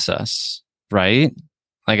process. Right.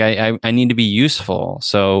 Like I need to be useful.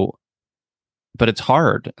 So, but it's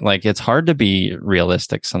hard. Like it's hard to be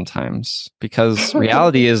realistic sometimes, because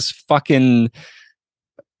reality is fucking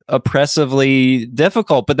oppressively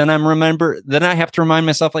difficult. But then I have to remind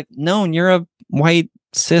myself, like, no, you're a white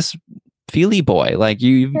cis feely boy. Like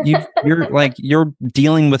you're like, you're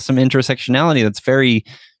dealing with some intersectionality that's very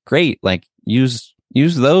great. Like use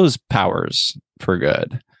those powers for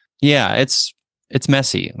good. Yeah, it's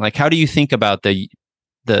messy. Like, how do you think about the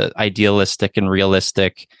idealistic and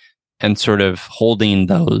realistic, and sort of holding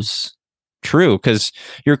those true? Because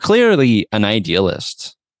you're clearly an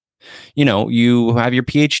idealist. You have your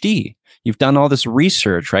PhD, you've done all this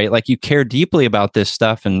research, right? Like you care deeply about this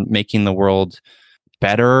stuff and making the world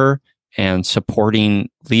better and supporting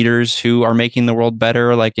leaders who are making the world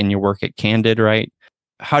better, like in your work at Candid, right?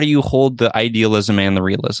 How do you hold the idealism and the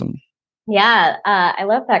realism? Yeah, I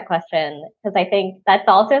love that question, because I think that's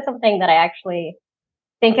also something that I actually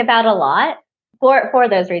think about a lot for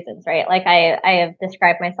those reasons, right? Like I have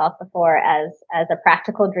described myself before as a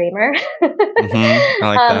practical dreamer. I like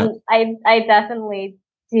that. I definitely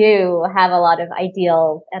do have a lot of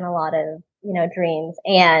ideals and a lot of, dreams.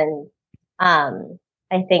 And, I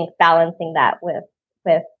think balancing that with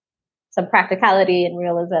some practicality and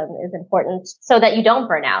realism is important so that you don't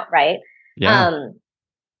burn out, right? Yeah.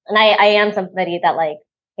 And I am somebody that like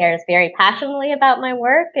cares very passionately about my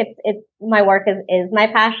work. My work is my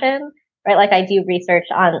passion, right? Like I do research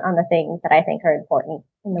on the things that I think are important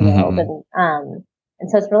in the world. And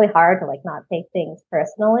so it's really hard to like not take things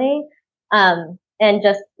personally. And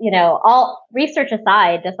just, all research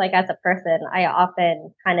aside, just like as a person, I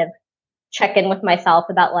often kind of check in with myself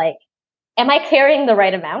about like, am I carrying the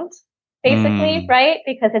right amount? Basically, right?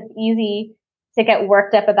 Because it's easy to get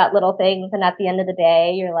worked up about little things. And at the end of the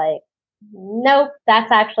day, you're like, nope,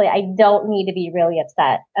 I don't need to be really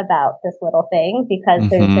upset about this little thing, because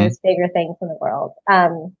there's bigger things in the world.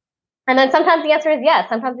 And then sometimes the answer is yes.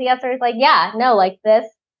 Sometimes the answer is like, yeah, no, like this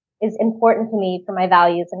is important to me for my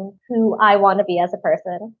values and who I want to be as a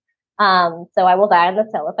person. So I will die on this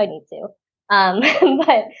hill if I need to.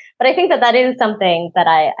 But I think that is something that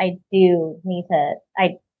I do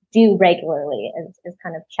regularly is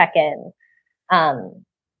kind of check in.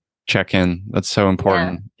 Check in. That's so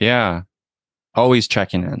important. Yeah. Always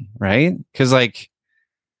checking in, right? Because like,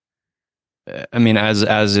 I mean, as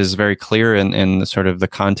is very clear in the sort of the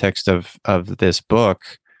context of this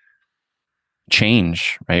book,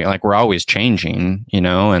 change, right? Like we're always changing,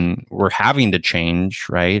 and we're having to change,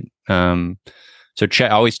 right? So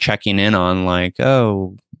always checking in on like,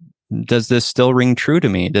 oh, does this still ring true to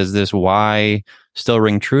me? Does this why still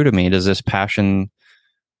ring true to me? Does this passion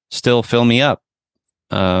still fill me up?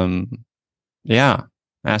 Yeah,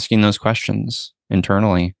 asking those questions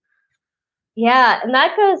internally. Yeah, and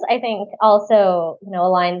that goes, I think, also,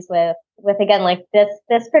 aligns with again, like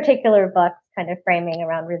this particular book kind of framing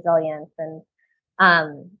around resilience, and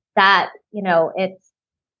that, it's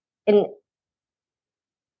in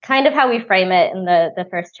kind of how we frame it in the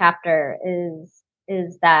first chapter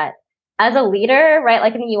is that as a leader, right?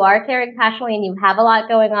 Like, you are caring passionately and you have a lot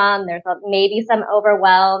going on. There's maybe some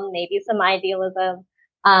overwhelm, maybe some idealism.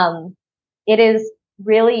 It is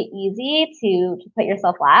really easy to put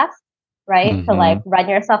yourself last, right? To like run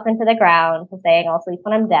yourself into the ground, to saying, I'll sleep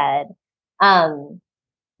when I'm dead. And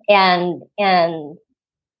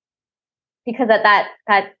because that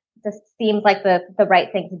just seems like the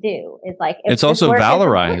right thing to do, is like, if it's also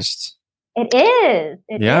valorized. It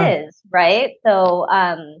is, right? So,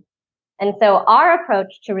 and so our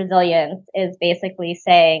approach to resilience is basically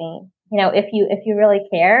saying, if you really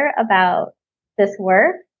care about this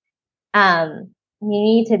work, you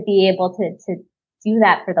need to be able to do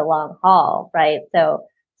that for the long haul, right? So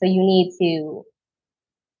you need to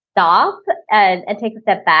stop and take a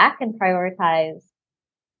step back and prioritize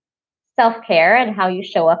self-care and how you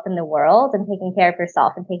show up in the world, and taking care of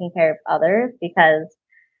yourself and taking care of others, because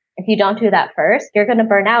if you don't do that first, you're going to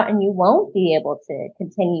burn out and you won't be able to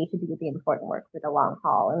continue to do the important work for the long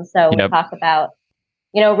haul. And so we talk about,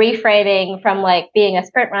 reframing from like being a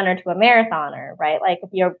sprint runner to a marathoner, right? Like, if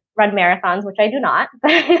you run marathons, which I do not,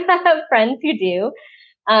 but I have friends who do.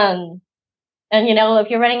 And, if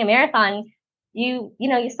you're running a marathon, you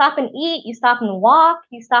stop and eat, you stop and walk,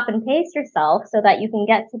 you stop and pace yourself so that you can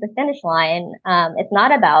get to the finish line. It's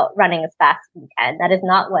not about running as fast as you can. That is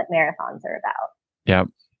not what marathons are about. Yep.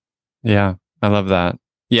 Yeah, I love that.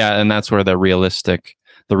 Yeah, and that's where the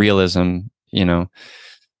realism,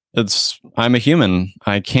 I'm a human.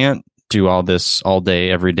 I can't do all this all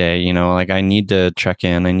day, every day, like I need to check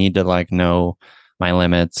in. I need to like know my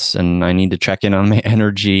limits, and I need to check in on my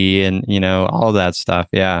energy and, all of that stuff.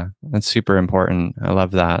 Yeah, that's super important. I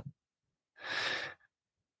love that.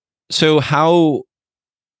 So how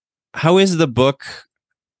is the book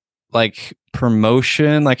like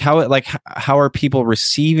promotion? Like how are people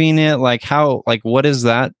receiving it? Like what has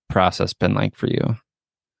that process been like for you?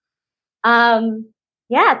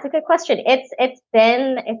 Yeah, it's a good question. It's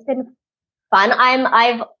been fun.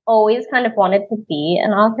 I've always kind of wanted to be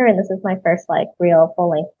an author, and this is my first like real full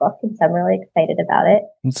length book, and so I'm really excited about it.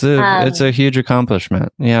 It's a huge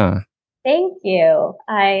accomplishment. Yeah. Thank you.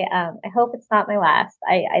 I hope it's not my last.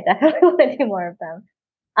 I definitely want to do more of them.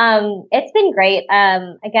 It's been great.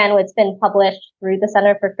 Again, it's been published through the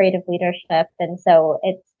Center for Creative Leadership, and so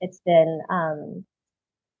it's been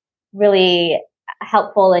really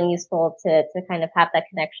helpful and useful to kind of have that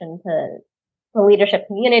connection to the leadership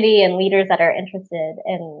community and leaders that are interested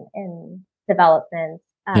in development.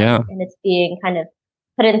 And it's being kind of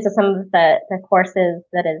put into some of the courses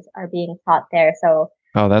that are being taught there. So,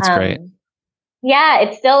 oh, that's great. Yeah,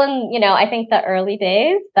 it's still in, I think the early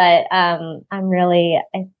days, but, I'm really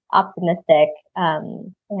optimistic,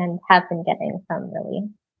 and have been getting some really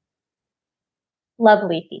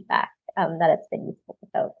lovely feedback, that it's been useful to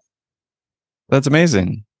folks. That's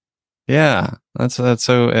amazing. Yeah, that's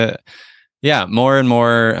so. Yeah, more and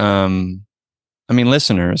more. I mean,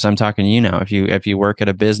 listeners, I'm talking to you now. If you work at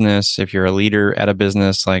a business, if you're a leader at a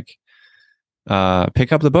business, like,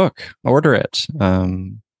 pick up the book, order it.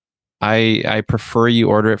 I prefer you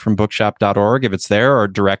order it from bookshop.org if it's there, or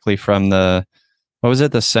directly from the, what was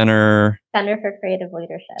it? The Center for Creative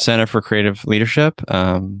Leadership. Center for Creative Leadership.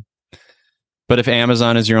 But if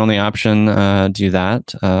Amazon is your only option, do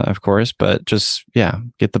that, of course. But just,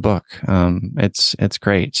 get the book. It's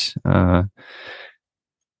great. How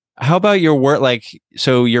about your work? Like,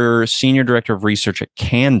 so you're senior director of research at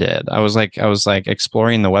Candid. I was like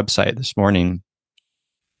exploring the website this morning.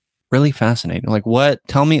 Really fascinating. Like,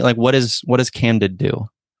 tell me, like, what does Candid do?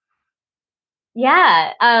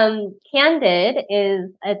 Yeah. Candid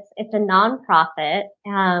it's a nonprofit,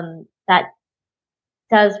 that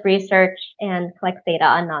does research and collects data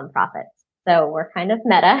on nonprofits. So we're kind of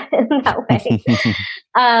meta in that way.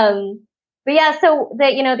 But yeah, so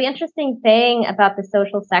the interesting thing about the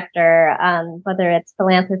social sector, whether it's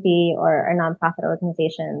philanthropy or nonprofit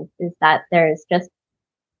organizations, is that there's just,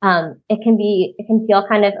 it can feel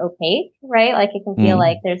kind of opaque, right? Like, it can feel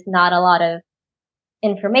like there's not a lot of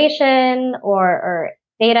information or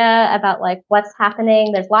data about like what's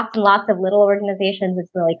happening. There's lots and lots of little organizations.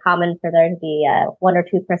 It's really common for there to be a 1 or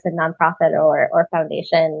 2 person nonprofit or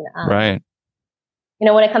foundation. Right.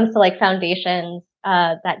 When it comes to like foundations,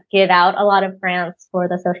 that give out a lot of grants for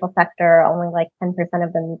the social sector. Only like 10%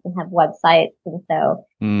 of them even have websites. And so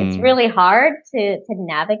it's really hard to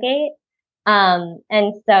navigate.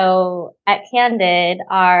 And so at Candid,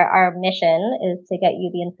 our mission is to get you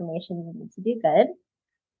the information you need to do good.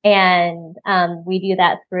 And, we do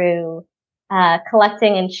that through,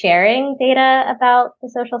 collecting and sharing data about the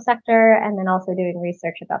social sector and then also doing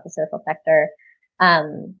research about the social sector.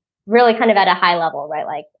 Really kind of at a high level, right?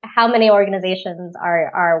 Like how many organizations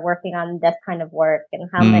are working on this kind of work and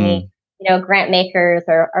how many, grant makers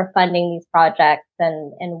are funding these projects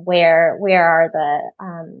and where are the,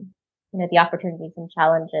 the opportunities and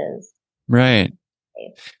challenges. Right.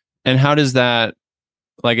 And how does that,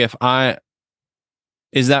 like,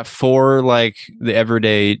 is that for like the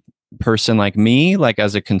everyday person like me, like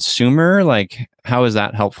as a consumer, like how is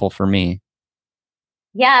that helpful for me?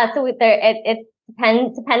 Yeah. So it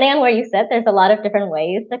depends, depending on where you sit, there's a lot of different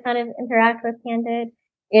ways to kind of interact with Candid.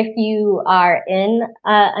 If you are in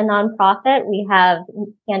a nonprofit, we have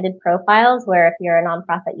Candid profiles where if you're a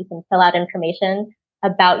nonprofit, you can fill out information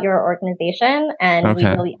about your organization and we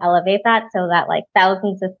really elevate that so that like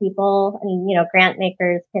thousands of people and, grant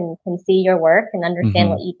makers can see your work and understand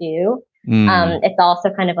what you do. It's also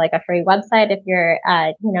kind of like a free website if you're,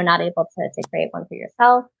 not able to create one for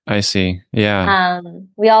yourself. I see. Yeah.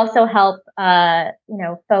 We also help,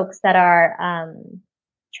 folks that are,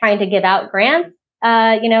 trying to give out grants.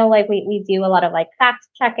 Like we do a lot of like fact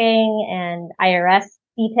checking and IRS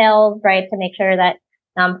details, right? To make sure that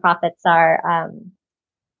nonprofits are,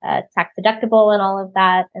 tax deductible and all of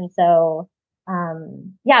that. And so,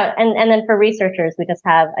 and then for researchers, we just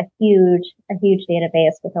have a huge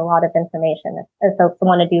database with a lot of information if folks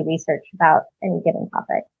want to do research about any given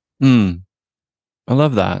topic. I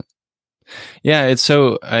love that. Yeah, it's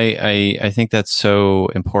so I think that's so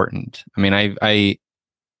important. I mean, I've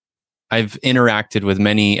interacted with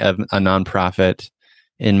many of a nonprofit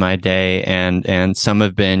in my day, and some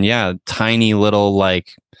have been tiny little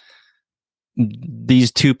like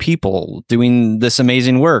these two people doing this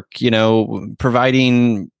amazing work,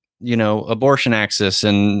 providing abortion access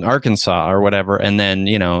in Arkansas or whatever, and then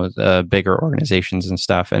bigger organizations and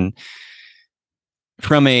stuff. And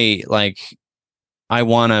from a like, I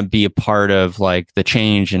want to be a part of like the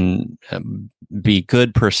change and be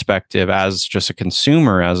good perspective as just a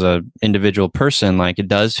consumer, as a individual person. Like it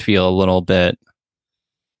does feel a little bit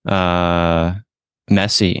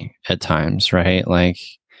messy at times, right? Like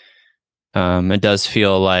it does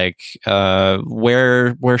feel like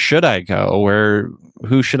where should I go?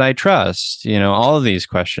 Who should I trust? All of these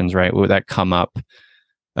questions, right? That come up,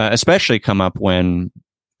 especially come up when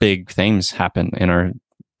big things happen in our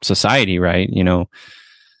society, right?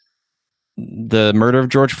 The murder of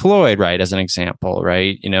George Floyd, right, as an example,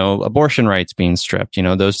 right? Abortion rights being stripped,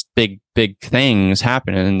 those big things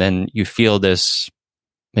happen, and then you feel this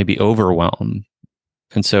maybe overwhelm.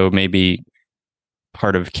 And so maybe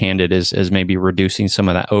part of Candid is maybe reducing some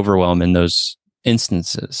of that overwhelm in those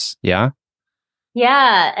instances. Yeah.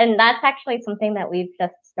 Yeah. And that's actually something that we've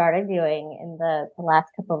just started doing in the last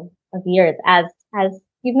couple of years, as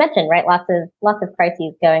you've mentioned, right? Lots of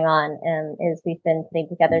crises going on, is we've been putting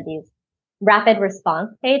together these rapid response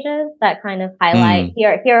pages that kind of highlight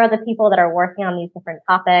here are the people that are working on these different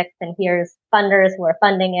topics, and here's funders who are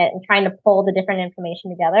funding it, and trying to pull the different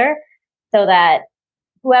information together so that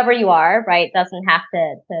whoever you are, right, doesn't have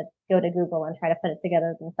to go to Google and try to put it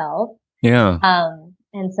together themselves. Yeah.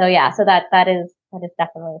 And so so that is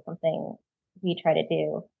definitely something we try to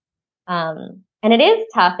do. And it is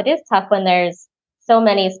tough. It is tough when there's so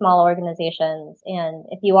many small organizations, and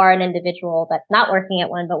if you are an individual that's not working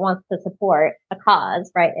at one but wants to support a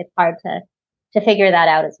cause, right, it's hard to figure that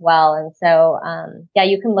out as well. And so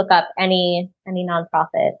you can look up any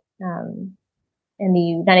nonprofit in the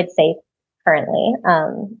United States currently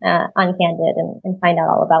on Candid and find out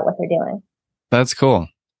all about what they're doing. That's cool.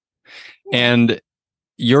 Yeah. And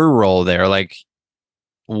your role there, like,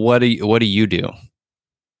 what do you do?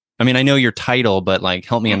 I mean, I know your title, but like,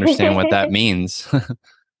 help me understand what that means.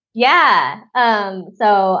 Yeah.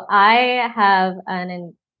 So I have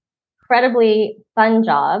an incredibly fun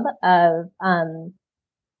job of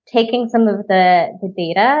taking some of the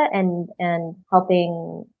data and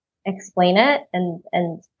helping explain it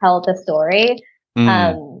and tell the story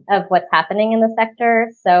of what's happening in the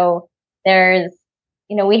sector. So there's,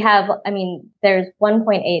 there's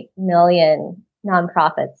 1.8 million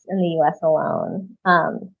nonprofits in the US alone.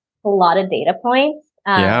 A lot of data points.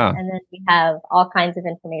 And then we have all kinds of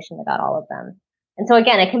information about all of them. And so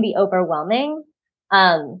again, it can be overwhelming.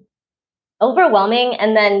 And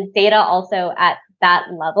then data also at that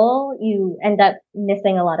level, you end up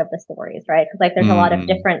missing a lot of the stories, right? Because like there's a lot of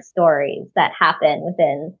different stories that happen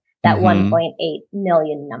within that 1.8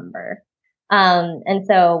 million number. And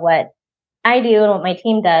so what I do and what my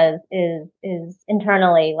team does is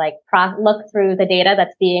internally like look through the data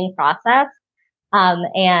that's being processed,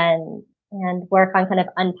 and work on kind of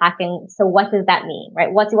unpacking. So what does that mean,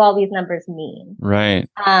 right? What do all these numbers mean? Right.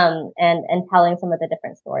 And telling some of the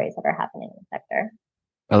different stories that are happening in the sector.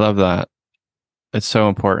 I love that. It's so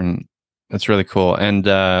important. It's really cool. And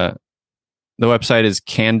the website is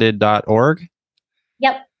candid.org.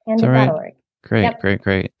 Yep. Candid.org. Great, yep.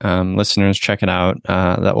 great. Listeners, check it out.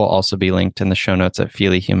 That will also be linked in the show notes at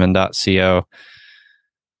feelyhuman.co.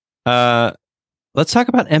 Let's talk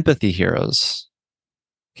about empathy heroes,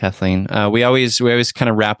 Kathleen. We always kind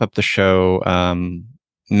of wrap up the show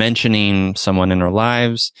mentioning someone in our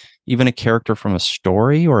lives, even a character from a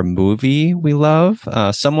story or a movie we love,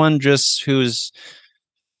 someone just who's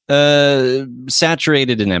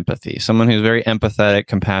saturated in empathy, someone who's very empathetic,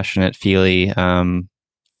 compassionate, feely.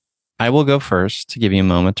 I will go first to give you a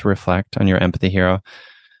moment to reflect on your empathy hero.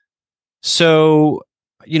 So,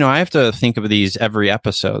 I have to think of these every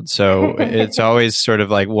episode. So it's always sort of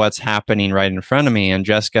like what's happening right in front of me. And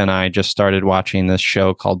Jessica and I just started watching this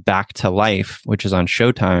show called Back to Life, which is on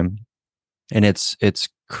Showtime. And it's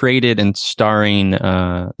created and starring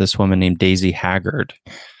this woman named Daisy Haggard.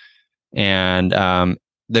 And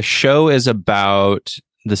the show is about,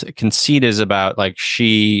 this conceit is about like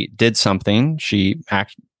she did something. She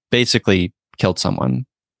basically killed someone.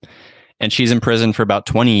 And she's in prison for about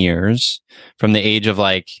 20 years from the age of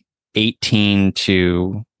like 18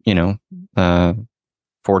 to,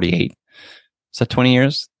 48. Is that 20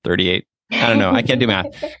 years? 38. I don't know. I can't do math.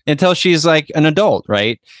 Until she's like an adult,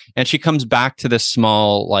 right? And she comes back to this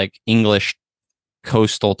small, like English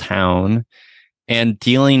coastal town and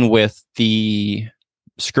dealing with the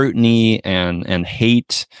scrutiny and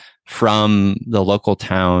hate from the local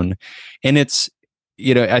town. And it's,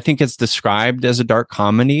 I think it's described as a dark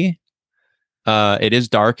comedy. It is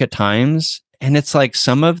dark at times. And it's like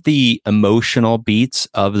some of the emotional beats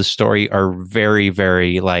of the story are very,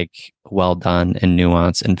 very like well done and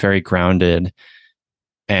nuanced and very grounded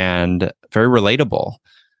and very relatable.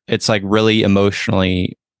 It's like really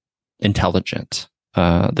emotionally intelligent.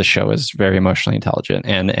 The show is very emotionally intelligent.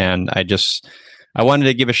 And I wanted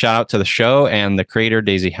to give a shout out to the show and the creator,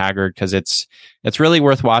 Daisy Haggard, because it's really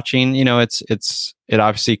worth watching. It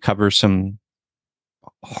obviously covers some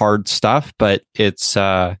hard stuff, but it's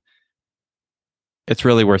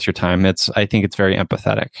really worth your time. I think it's very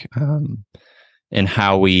empathetic in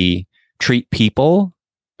how we treat people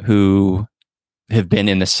who have been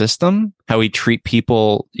in the system, how we treat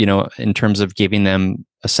people, in terms of giving them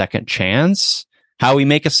a second chance, how we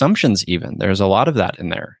make assumptions even. There's a lot of that in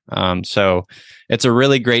there. So it's a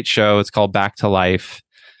really great show. It's called Back to Life,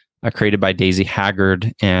 created by Daisy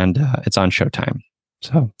Haggard, and it's on Showtime.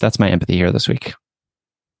 So that's my empathy here this week.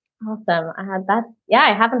 Awesome. I had that. Yeah,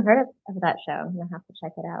 I haven't heard of that show. I'm going to have to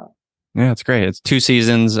check it out. Yeah, it's great. It's 2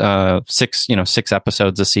 seasons, 6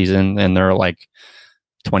 episodes a season, and they're like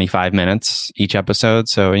 25 minutes each episode.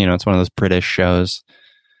 So, it's one of those British shows.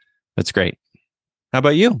 It's great. How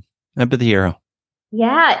about you? Empathy hero.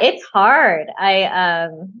 Yeah, it's hard.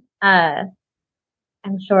 I'm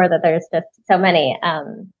sure that there's just so many.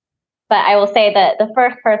 But I will say that the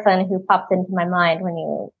first person who popped into my mind when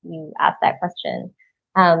you asked that question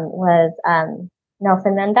was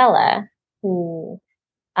Nelson Mandela, who,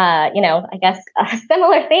 I guess a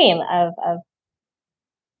similar theme of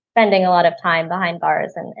spending a lot of time behind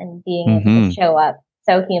bars and being able to show up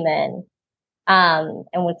so human,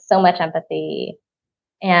 and with so much empathy.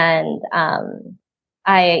 And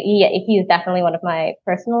he's definitely one of my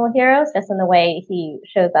personal heroes, just in the way he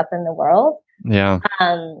shows up in the world. Yeah.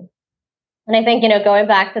 And I think, going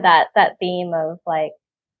back to that theme of like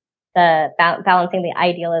the balancing the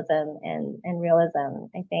idealism and realism,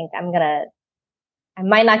 I think I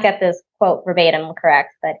might not get this quote verbatim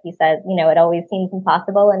correct, but he says, it always seems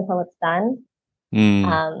impossible until it's done.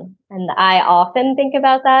 And I often think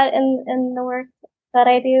about that in the work that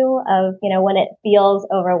I do of, when it feels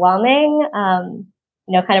overwhelming,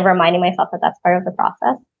 kind of reminding myself that that's part of the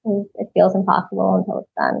process. It feels impossible until it's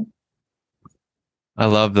done. I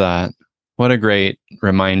love that. What a great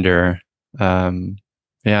reminder.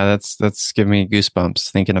 Yeah, that's giving me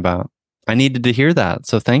goosebumps thinking about. I needed to hear that,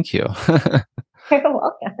 so thank you. You're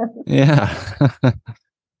welcome. Yeah.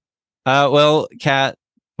 Well, Kat,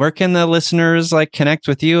 where can the listeners connect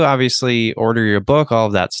with you? Obviously, order your book, all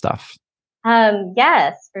of that stuff.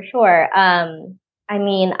 Yes, for sure. I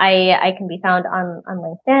can be found on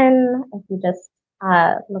LinkedIn if you just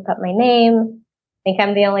look up my name. think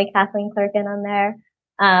I'm the only Kathleen Clerkin on there.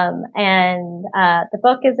 And the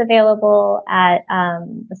book is available at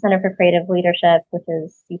the Center for Creative Leadership, which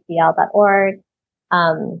is ccl.org.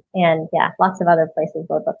 And yeah, lots of other places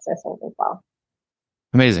where books are sold as well.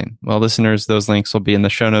 Amazing. Well, listeners, those links will be in the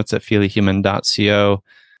show notes at feelyhuman.co.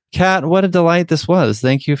 Kat, what a delight this was.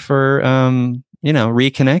 Thank you for,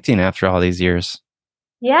 reconnecting after all these years.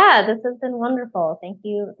 Yeah, this has been wonderful. Thank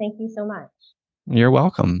you. Thank you so much. You're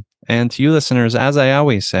welcome. And to you listeners, as I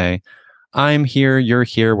always say, I'm here, you're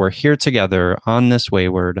here, we're here together on this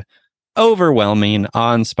wayward, overwhelming,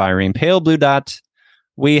 awe-inspiring pale blue dot.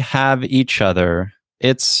 We have each other.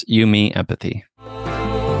 It's you, me, empathy.